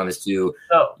Florida when it comes to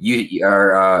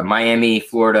Miami,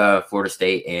 Florida, Florida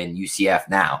State, and UCF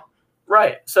now.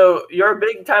 Right. So you're a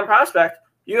big-time prospect.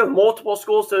 You have multiple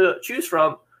schools to choose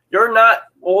from. You're not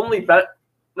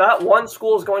not one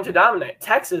school is going to dominate.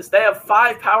 Texas, they have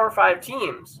 5 Power 5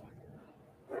 teams.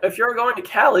 If you're going to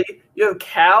Cali, you have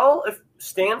Cal,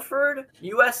 Stanford,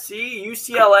 USC,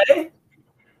 UCLA.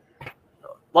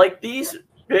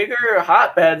 bigger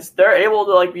hotbeds, they're able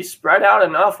to like be spread out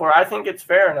enough where I think it's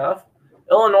fair enough.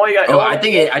 Illinois, you got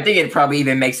Illinois. I think it probably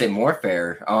even makes it more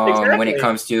fair when it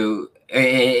comes to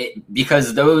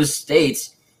because those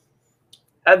states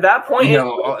at that point,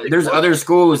 there's other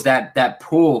schools that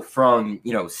pull from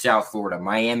South Florida,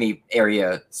 Miami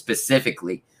area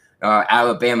specifically.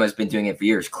 Alabama's been doing it for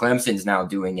years. Clemson's now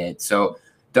doing it. So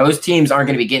those teams aren't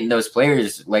going to be getting those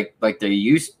players like they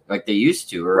used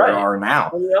to or are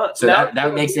now. So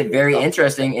that makes it very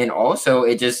interesting, and also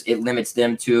it limits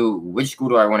them to which school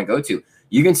do I want to go to.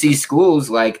 You can see schools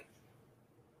like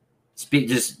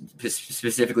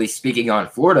specifically speaking on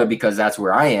Florida because that's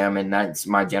where I am and that's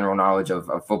my general knowledge of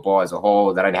football as a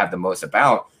whole that I'd have the most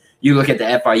about. You look at the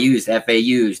FIUs, the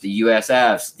FAUs, the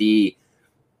USFs,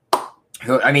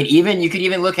 you could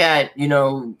even look at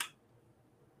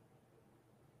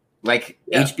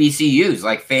HBCUs,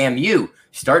 like FAMU,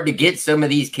 start to get some of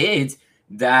these kids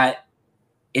that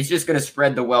it's just going to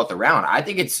spread the wealth around. I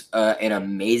think it's an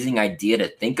amazing idea to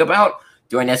think about.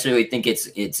 Do I necessarily think it's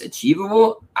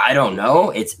achievable? I don't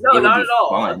know. Not at all.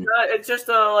 Fun. It's just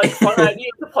a fun idea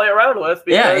to play around with.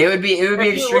 Yeah, it would be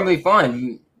extremely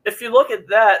fun. If you look at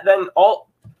that, then I'm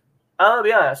gonna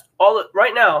be honest.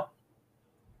 Right now,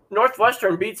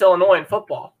 Northwestern beats Illinois in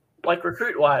football, like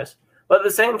recruit wise. But at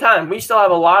the same time, we still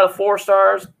have a lot of 4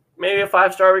 stars, maybe a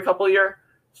 5-star every couple of years.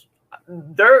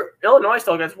 Illinois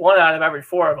still gets 1 out of every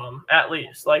 4 of them, at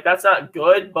least. Like, that's not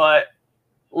good, but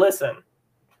listen,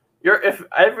 if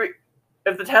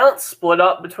the talent's split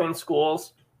up between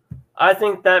schools, I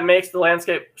think that makes the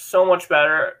landscape so much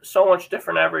better, so much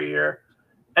different every year.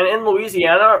 And in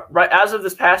Louisiana, right as of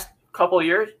this past couple of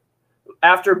years,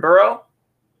 after Burrow,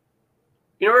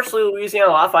 University of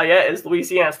Louisiana Lafayette is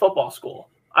Louisiana's football school.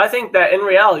 I think that in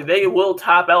reality, they will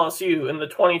top LSU in the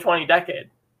 2020 decade.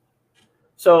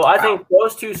 So I think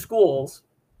those 2 schools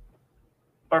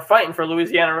are fighting for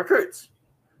Louisiana recruits.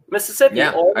 Mississippi,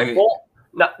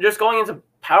 just going into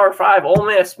Power 5, Ole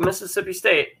Miss, Mississippi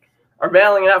State are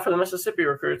battling it out for the Mississippi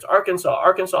recruits.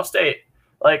 Arkansas State.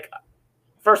 Like,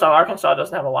 first off, Arkansas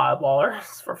doesn't have a lot of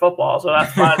ballers for football, so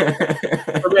that's fine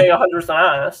for being 100%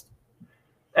 honest.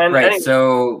 And right, anyway.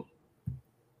 So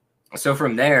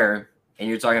from there, and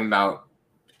you're talking about,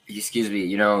 you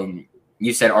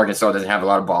said Arkansas doesn't have a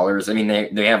lot of ballers. I mean,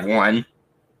 they have one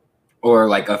or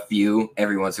like a few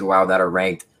every once in a while that are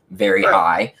ranked very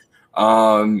high.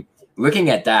 Looking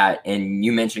at that, and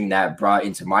you mentioning that brought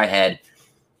into my head,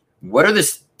 what are the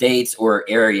states or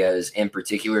areas in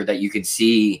particular that you could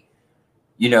see,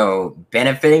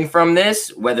 benefiting from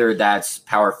this, whether that's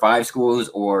Power 5 schools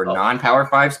or non-Power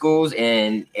 5 schools,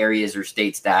 and areas or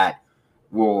states that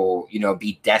will,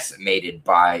 be decimated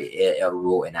by a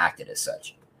rule enacted as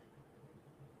such?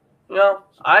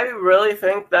 I really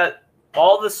think that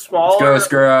all the smaller... Let's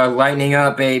go, lightning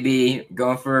up, baby.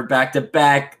 Going for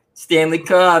back-to-back Stanley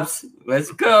Cups.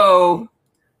 Let's go.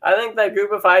 I think that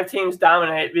group of 5 teams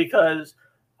dominate because,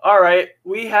 all right,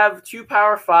 we have 2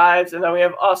 Power 5s, and then we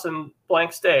have us in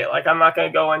blank state. Like, I'm not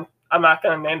going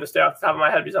to name the state off the top of my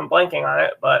head because I'm blanking on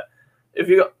it. But if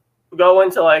you go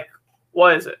into,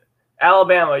 what is it?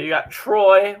 Alabama, you got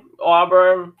Troy,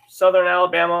 Auburn, Southern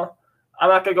Alabama. I'm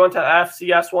not going to go into the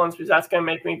FCS ones because that's going to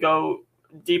make me go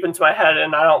deep into my head,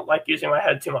 and I don't like using my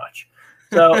head too much.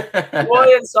 So,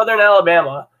 Troy and Southern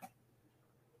Alabama,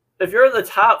 if you're the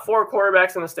top 4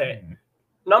 quarterbacks in the state,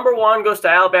 number 1 goes to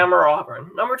Alabama or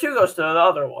Auburn. Number 2 goes to the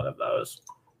other one of those.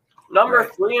 Number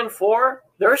 3 and 4,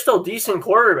 they're still decent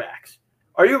quarterbacks.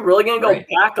 Are you really going to go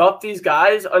back up these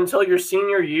guys until your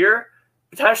senior year?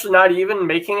 Potentially not even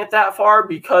making it that far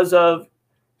because of,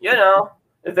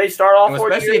 if they start off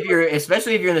especially if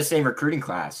you're in the same recruiting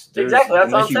class. Exactly,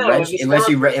 that's what I'm saying.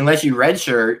 Unless you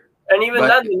redshirt, and even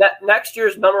then, next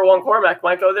year's number 1 quarterback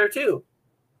might go there too.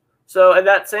 So at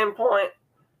that same point,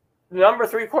 the number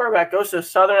 3 quarterback goes to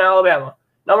Southern Alabama.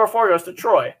 Number 4 goes to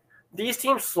Troy. These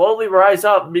teams slowly rise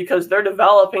up because they're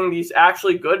developing these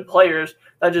actually good players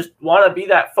that just want to be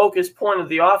that focus point of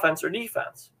the offense or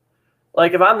defense.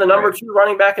 Like, if I'm the number 2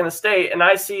 running back in the state and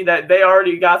I see that they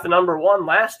already got the number 1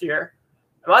 last year,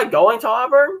 am I going to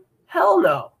Auburn? Hell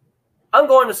no. I'm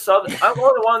going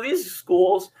to one of these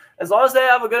schools. As long as they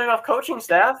have a good enough coaching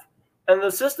staff and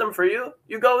the system for you,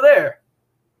 you go there.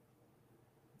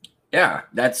 Yeah,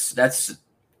 that's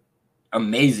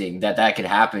amazing that could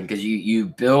happen because you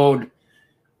build,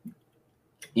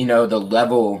 the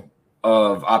level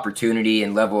of opportunity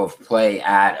and level of play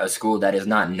at a school that is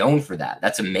not known for that.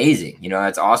 That's amazing.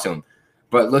 That's awesome.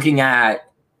 But looking at,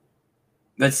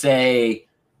 let's say,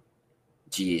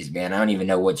 geez, man, I don't even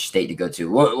know which state to go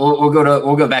to. We'll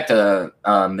go back to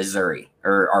Missouri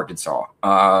or Arkansas.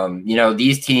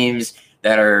 These teams,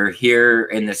 that are here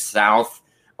in the South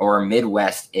or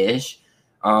Midwest-ish,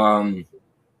 I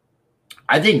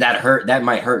think that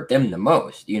might hurt them the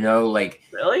most, like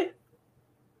Really?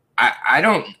 I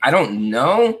don't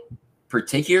know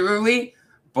particularly,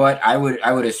 but I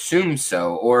would assume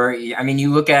so. Or I mean,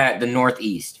 you look at the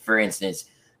Northeast, for instance.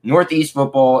 Northeast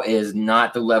football is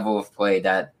not the level of play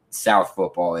that South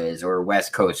football is or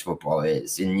West Coast football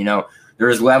is. And,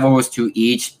 there's levels to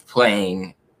each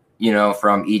playing,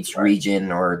 from each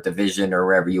region or division or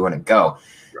wherever you want to go.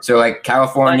 So like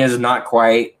California is not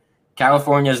quite, the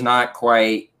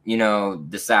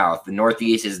South. The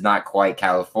Northeast is not quite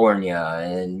California.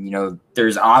 And,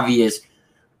 there's obvious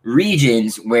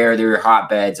regions where there are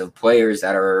hotbeds of players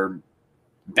that are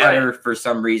better for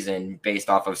some reason based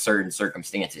off of certain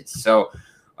circumstances. So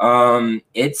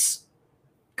it's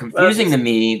confusing to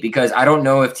me because I don't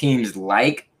know if teams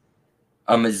like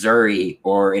a Missouri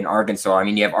or in Arkansas. I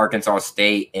mean, you have Arkansas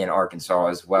State in Arkansas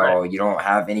as well. Right. You don't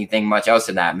have anything much else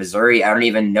in that. Missouri, I don't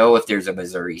even know if there's a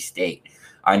Missouri State.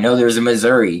 I know there's a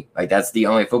Missouri. Like, that's the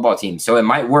only football team. So it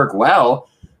might work well,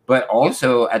 but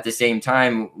also at the same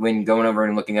time, when going over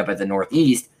and looking up at the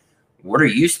Northeast, what are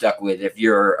you stuck with if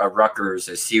you're a Rutgers,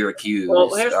 a Syracuse?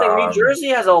 Well, here's the thing. New Jersey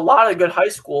has a lot of good high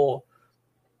school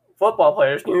football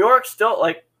players. New York still,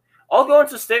 like, I'll go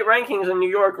into state rankings in New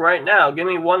York right now. Give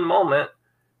me one moment.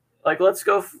 Like, let's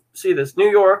go see this. New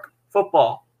York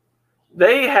football.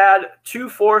 They had 2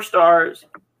 4-stars,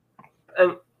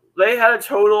 and they had a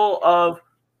total of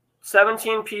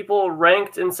 17 people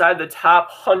ranked inside the top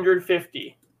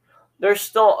 150. There's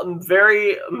still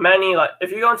very many. Like,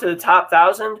 if you go into the top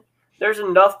 1,000, there's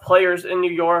enough players in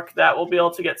New York that will be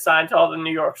able to get signed to all the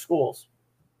New York schools.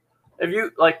 If you,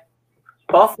 like,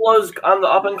 Buffalo's on the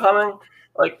up and coming.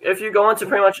 Like, if you go into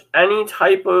pretty much any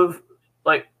type of,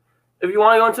 like, if you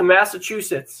want to go into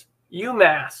Massachusetts,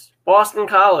 UMass, Boston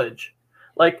College,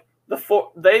 like,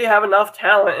 they have enough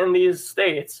talent in these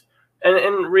states. And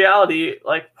in reality,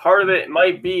 like, part of it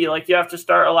might be, like, you have to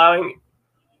start allowing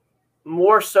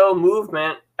more so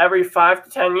movement every 5 to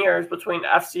 10 years between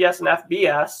FCS and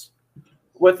FBS,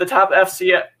 with the top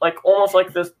FCS, like, almost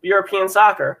like this European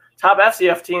soccer. Top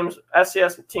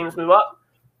FCS teams move up,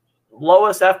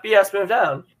 lowest FBS move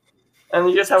down. And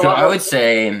you just have I would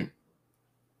say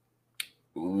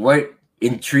what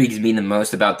intrigues me the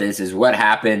most about this is what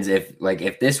happens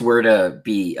if this were to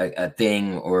be a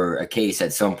thing or a case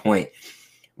at some point.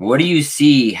 What do you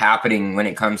see happening when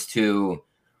it comes to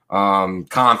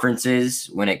conferences,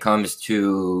 when it comes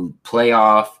to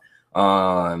playoff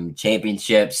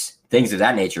championships, things of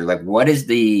that nature? Like, what is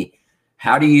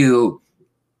how do you,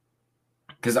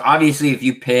 because obviously if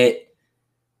you pit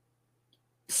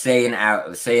say in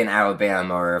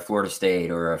Alabama or a Florida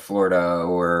State or a Florida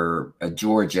or a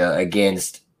Georgia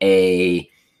against a,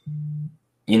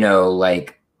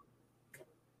 like,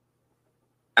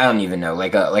 I don't even know,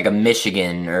 like a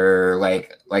Michigan or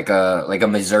like a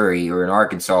Missouri or an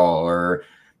Arkansas or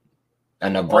a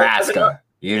Nebraska,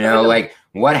 like,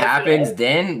 what happens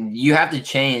then? You have to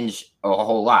change a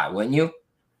whole lot, wouldn't you?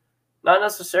 Not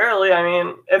necessarily. I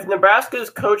mean, if Nebraska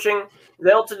is coaching,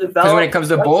 they'll to develop. Because when it comes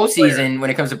to bowl season,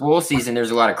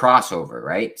 there's a lot of crossover,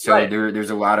 right? So right.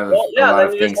 There's a lot of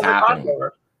things happening.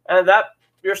 And that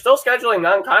you're still scheduling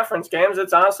non-conference games.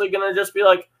 It's honestly going to just be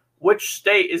like, which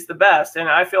state is the best? And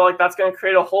I feel like that's going to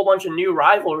create a whole bunch of new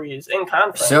rivalries in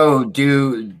conference. So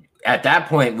at that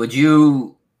point, would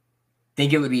you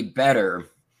think it would be better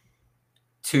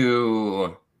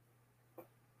to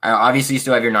obviously you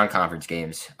still have your non-conference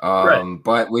games, right.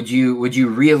 But would you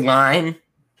realign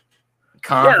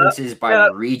conferences by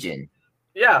region?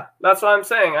 Yeah, that's what I'm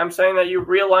saying. I'm saying that you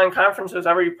realign conferences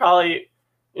every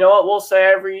we'll say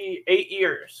every 8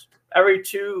 years, every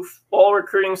 2 full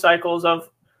recruiting cycles of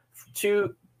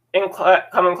 2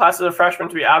 incoming classes of freshmen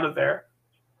to be out of there.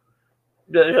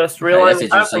 Just realign. That's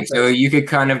interesting. So you could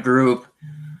kind of group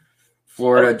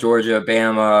Florida, Georgia,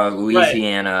 Bama,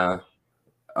 Louisiana,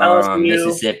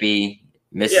 Mississippi,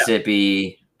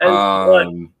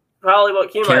 and probably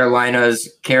what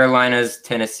Carolinas,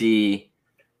 Tennessee.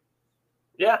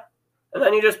 Yeah, and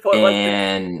then you just put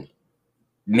and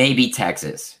maybe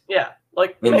Texas. Yeah,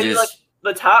 maybe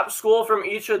the top school from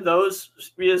each of those,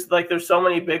 because there's so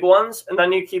many big ones, and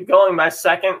then you keep going by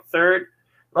second, third,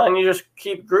 and then you just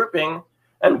keep grouping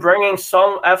and bringing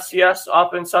some FCS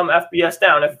up and some FBS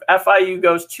down. If FIU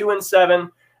goes 2-7,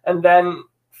 and then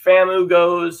FAMU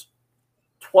goes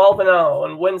 12-0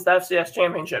 and wins the FCS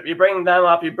championship, you bring them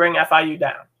up, you bring FIU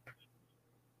down.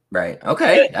 Right.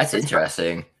 Okay, that's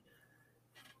interesting.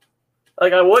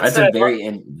 I would say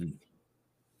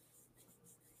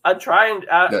I'd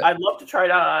love to try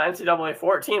it out on NCAA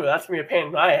 14, but that's gonna be a pain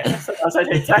in my ass unless I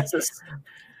take Texas.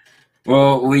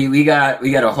 Well, we got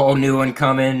a whole new one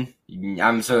coming.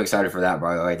 I'm so excited for that,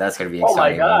 by the way. That's gonna be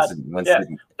exciting. Oh my God!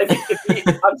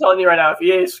 I'm telling you right now, if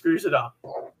EA screws it up,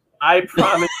 I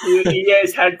promise you,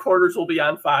 EA's headquarters will be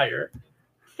on fire.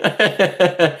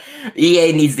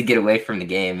 EA needs to get away from the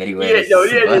game, anyways.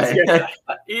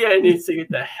 EA needs to get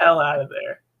the hell out of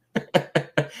there.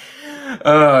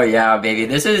 Oh yeah, baby.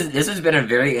 This has been a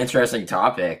very interesting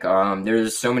topic.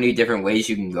 There's so many different ways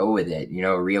you can go with it.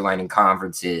 Realigning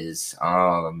conferences.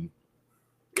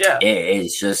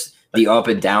 It's just the up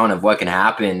and down of what can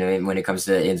happen when it comes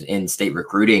to in-state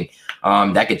recruiting.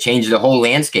 That could change the whole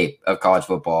landscape of college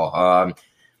football.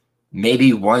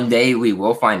 Maybe one day we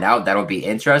will find out. That'll be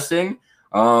interesting.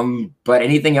 But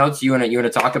anything else you want to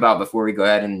talk about before we go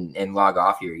ahead and log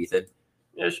off here, Ethan?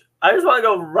 Yes, I just want to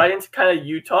go right into kind of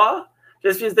Utah,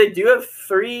 just because they do have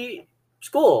 3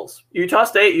 schools: Utah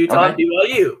State, Utah, and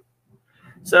BYU.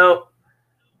 So,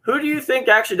 who do you think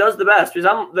actually does the best?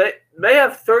 Because they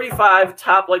have 35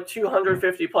 top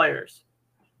 250 players.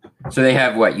 So they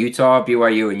have what? Utah,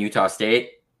 BYU, and Utah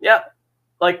State? Yeah.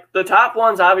 The top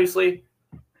ones, obviously,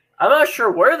 I'm not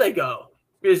sure where they go,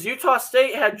 because Utah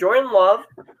State had Jordan Love,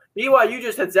 BYU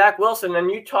just had Zach Wilson, and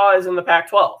Utah is in the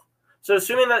Pac-12. So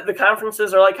assuming that the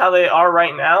conferences are like how they are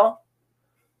right now,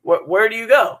 where do you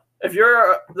go? If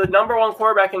you're the number 1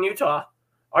 quarterback in Utah,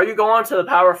 are you going to the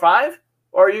Power 5,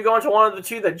 or are you going to one of the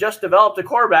 2 that just developed a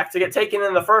quarterback to get taken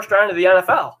in the first round of the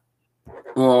NFL?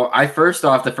 Well,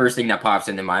 the first thing that pops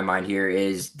into my mind here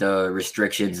is the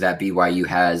restrictions that BYU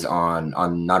has on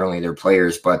not only their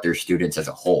players but their students as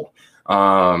a whole.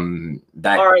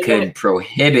 That can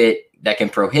prohibit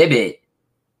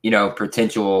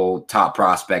potential top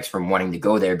prospects from wanting to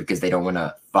go there because they don't want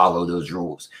to follow those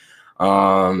rules.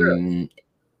 And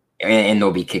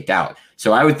they'll be kicked out.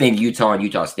 So I would think Utah and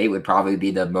Utah State would probably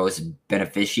be the most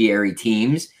beneficiary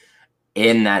teams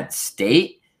in that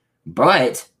state.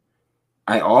 But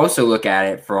I also look at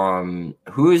it from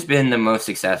who's been the most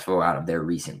successful out of there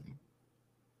recently.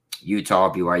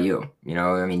 Utah, BYU.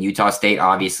 Utah State,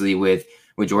 obviously, with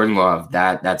Jordan Love,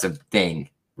 that's a thing,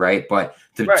 right? But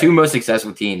the 2 most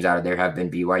successful teams out of there have been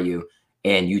BYU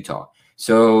and Utah.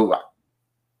 So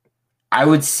I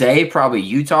would say probably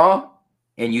Utah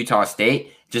and Utah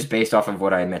State, just based off of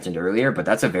what I mentioned earlier. But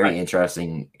that's a very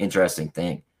interesting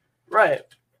thing. Right.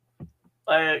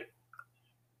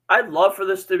 I'd love for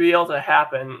this to be able to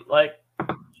happen.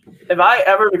 If I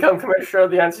ever become commissioner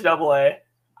of the NCAA,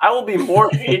 I will be more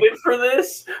hated for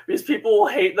this because people will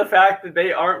hate the fact that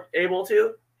they aren't able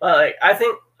to. I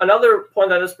think another point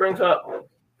that this brings up: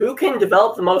 who can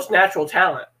develop the most natural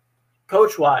talent,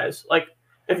 coach-wise?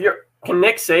 Can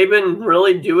Nick Saban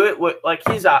really do it?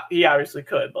 He obviously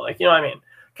could, but you know what I mean?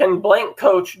 Can blank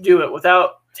coach do it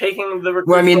without taking the?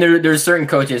 Well, there's certain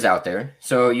coaches out there.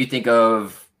 So you think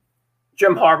of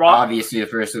Jim Harbaugh. Obviously, the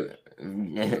first.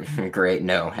 Great,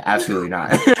 no, absolutely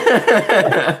not.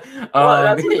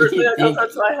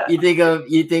 You think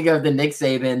of the Nick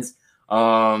Sabans.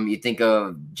 You think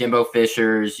of Jimbo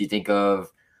Fishers. You think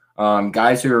of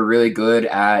guys who are really good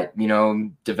at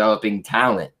developing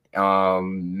talent.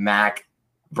 Mac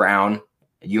Brown,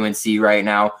 UNC right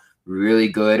now, really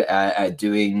good at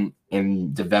doing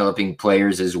and developing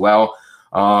players as well.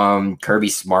 Kirby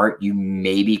Smart, you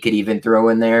maybe could even throw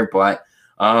in there, but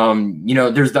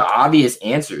there's the obvious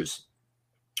answers.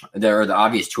 There are the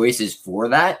obvious choices for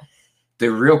that.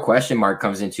 The real question mark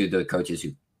comes into the coaches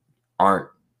who aren't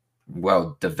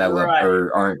well developed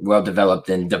or aren't well developed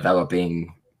in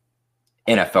developing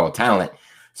NFL talent.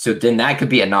 So then that could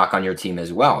be a knock on your team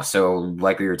as well. So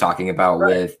like we were talking about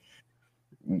with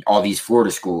all these Florida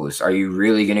schools, are you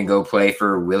really going to go play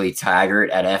for Willie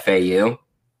Taggart at FAU,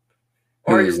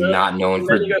 who is not known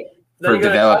for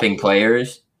developing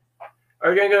players?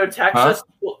 Are you going to go to Texas?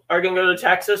 Huh? Are you going to go to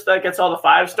Texas that gets all the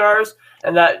 5 stars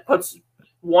and that puts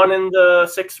one in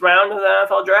the 6th round of the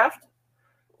NFL draft?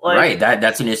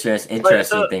 That's an interesting thing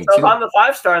so too. If I'm the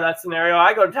 5-star in that scenario,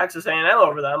 I go to Texas A&M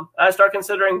over them. I start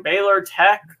considering Baylor,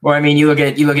 Tech. Well, you look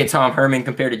at Tom Herman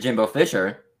compared to Jimbo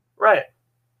Fisher. Right.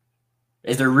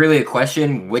 Is there really a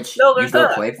question which you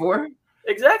go play for?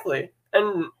 Exactly.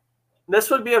 And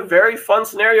this would be a very fun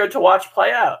scenario to watch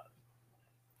play out.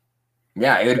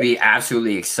 Yeah, it would be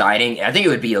absolutely exciting. I think it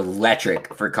would be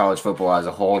electric for college football as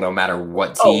a whole, no matter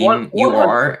what team you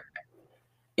are.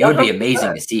 It would be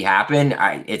amazing to see happen.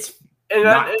 It's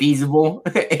not feasible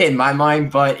in my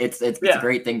mind, but it's a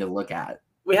great thing to look at.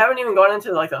 We haven't even gone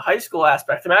into the high school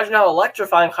aspect. Imagine how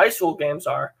electrifying high school games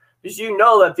are, because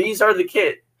that these are the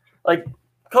kids.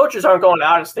 Coaches aren't going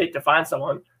out of state to find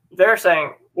someone. they're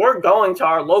saying, we're going to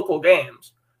our local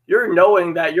games. You're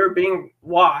knowing that you're being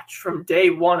watched from day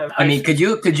one in high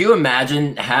school. Could you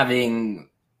imagine having,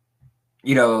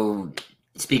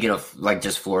 speaking of like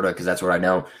just Florida, because that's what I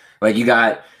know, like you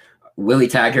got Willie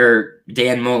Taggart,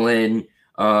 Dan Mullen,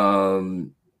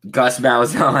 Gus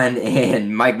Malzahn,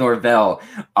 and Mike Norvell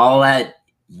all at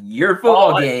your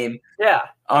football game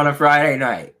on a Friday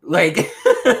night. Like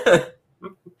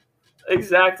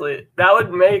exactly. That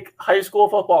would make high school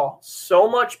football so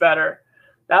much better.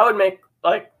 That would make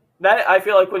that I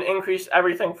feel like would increase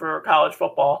everything for college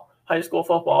football, high school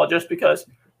football, just because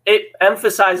it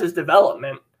emphasizes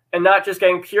development and not just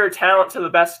getting pure talent to the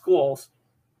best schools.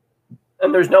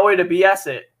 And there's no way to BS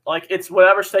it. Like, it's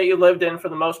whatever state you lived in for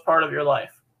the most part of your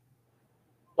life.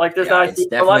 Like, there's not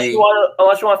unless you want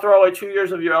to throw away 2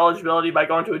 years of your eligibility by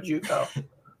going to a JUCO,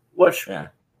 which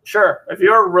sure, if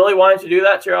you're really wanting to do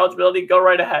that to your eligibility, go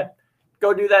right ahead.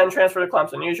 Go do that and transfer to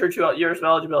Clemson. Use your 2 years of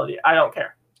eligibility. I don't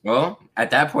care. Well,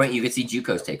 at that point, you could see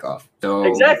JUCOs take off. So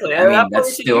exactly,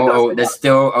 that's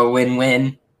still a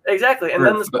win-win. Exactly, and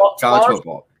then the college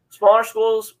football. Smaller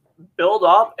schools build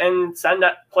up and send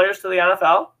players to the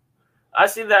NFL. I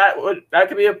see that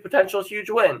could be a potential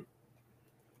huge win.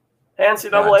 Hey,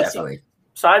 NCAA,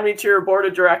 sign me to your board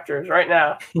of directors right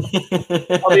now.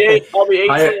 I'll be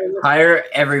 18. Hire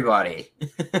everybody.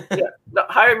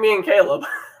 Hire me and Caleb.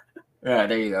 Yeah,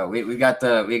 there you go. We got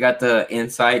the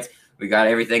insights. We got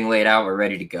everything laid out. We're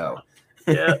ready to go.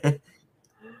 Yeah.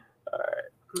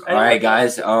 All right,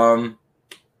 guys.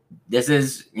 This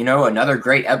is, another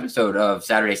great episode of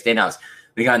Saturday Standouts.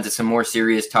 We got into some more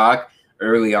serious talk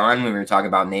early on when we were talking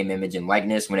about name, image, and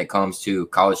likeness when it comes to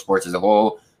college sports as a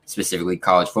whole, specifically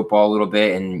college football a little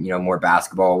bit, and, more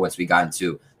basketball once we got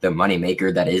into the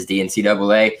moneymaker that is the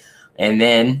NCAA. And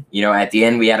then, at the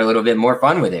end, we had a little bit more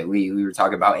fun with it. We were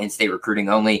talking about in-state recruiting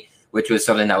only, which was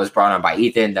something that was brought on by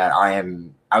Ethan that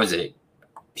I was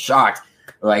shocked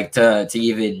to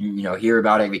even hear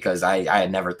about it, because I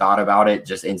had never thought about it,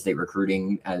 just in-state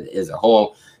recruiting as a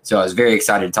whole. So I was very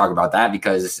excited to talk about that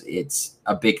because it's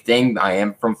a big thing. I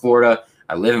am from Florida.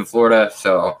 I live in Florida,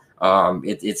 so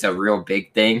it's a real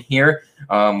big thing here,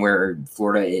 where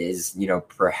Florida is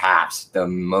perhaps the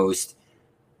most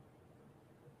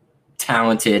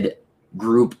talented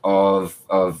group of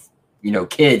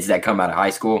kids that come out of high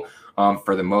school.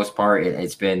 For the most part,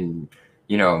 it's been,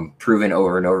 proven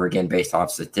over and over again based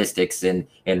off statistics and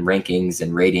rankings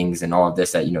and ratings and all of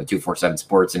this that, 247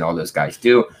 Sports and all those guys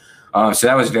do. So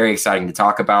that was very exciting to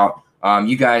talk about.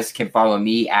 You guys can follow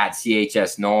me at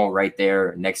CHS Knoll right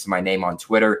there next to my name on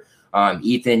Twitter.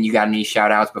 Ethan, you got any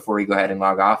shout outs before we go ahead and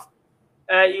log off?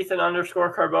 At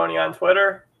Ethan_Carboni on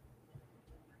Twitter.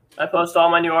 I post all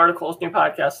my new articles, new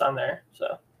podcasts on there.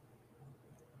 So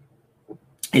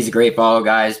he's a great follow,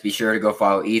 guys. Be sure to go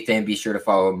follow Ethan. Be sure to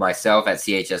follow myself at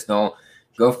CHS Knoll.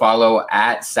 Go follow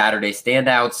at Saturday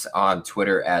Standouts on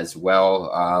Twitter as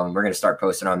well. We're going to start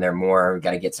posting on there more. We've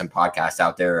got to get some podcasts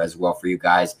out there as well for you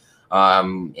guys.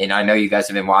 And I know you guys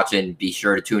have been watching. Be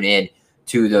sure to tune in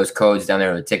to those codes down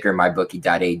there on the ticker,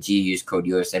 mybookie.ag. Use code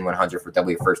USN100 for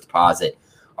double your first deposit.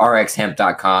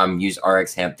 rxhemp.com. Use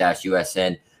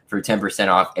rxhemp-USN for 10%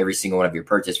 off every single one of your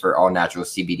purchase for all natural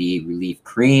CBD relief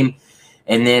cream.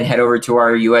 And then head over to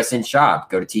our USN shop.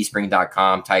 Go to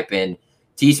teespring.com, type in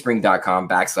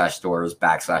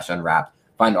teespring.com/stores/unwrapped.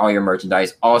 Find all your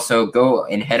merchandise. Also, go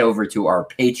and head over to our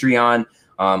Patreon,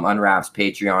 Unwrapped's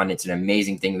Patreon. It's an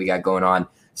amazing thing we got going on.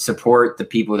 Support the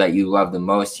people that you love the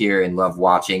most here and love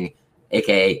watching,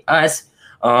 aka us.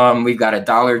 We've got a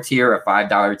 $1 tier, a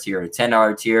 $5 tier, a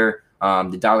 $10 tier.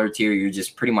 The $1 tier, you're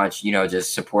just pretty much,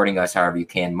 just supporting us however you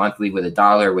can monthly with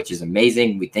 $1, which is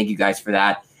amazing. We thank you guys for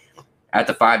that. At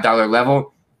the $5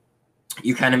 level,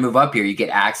 you kind of move up here. You get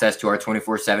access to our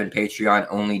 24/7 Patreon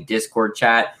only Discord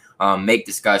chat, make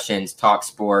discussions, talk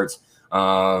sports,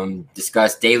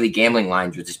 discuss daily gambling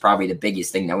lines, which is probably the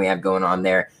biggest thing that we have going on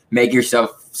there. Make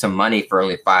yourself some money for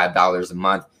only $5 a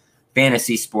month,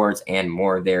 fantasy sports and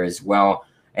more there as well.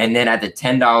 And then at the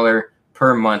 $10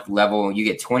 per month level, you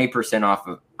get 20% off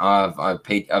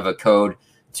of a code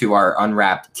to our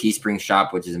Unwrapped Teespring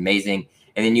shop, which is amazing.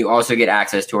 And then you also get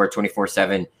access to our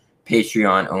 24/7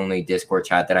 Patreon only Discord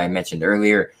chat that I mentioned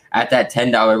earlier. At that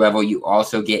 $10 level, you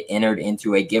also get entered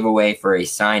into a giveaway for a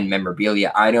signed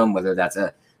memorabilia item, whether that's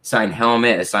a signed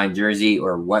helmet, a signed jersey,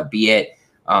 or what be it,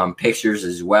 pictures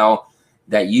as well,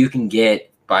 that you can get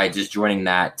by just joining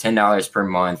that. $10 per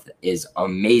month is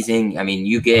amazing. I mean,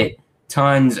 you get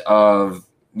tons of,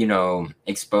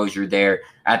 exposure there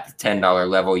at the $10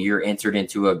 level. You're entered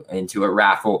into a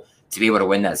raffle to be able to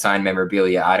win that signed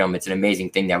memorabilia item. It's an amazing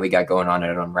thing that we got going on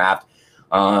at Unwrapped.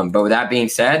 But with that being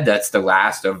said, that's the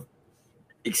last of,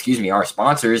 our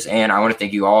sponsors. And I want to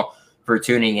thank you all for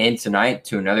tuning in tonight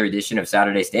to another edition of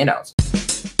Saturday Standouts.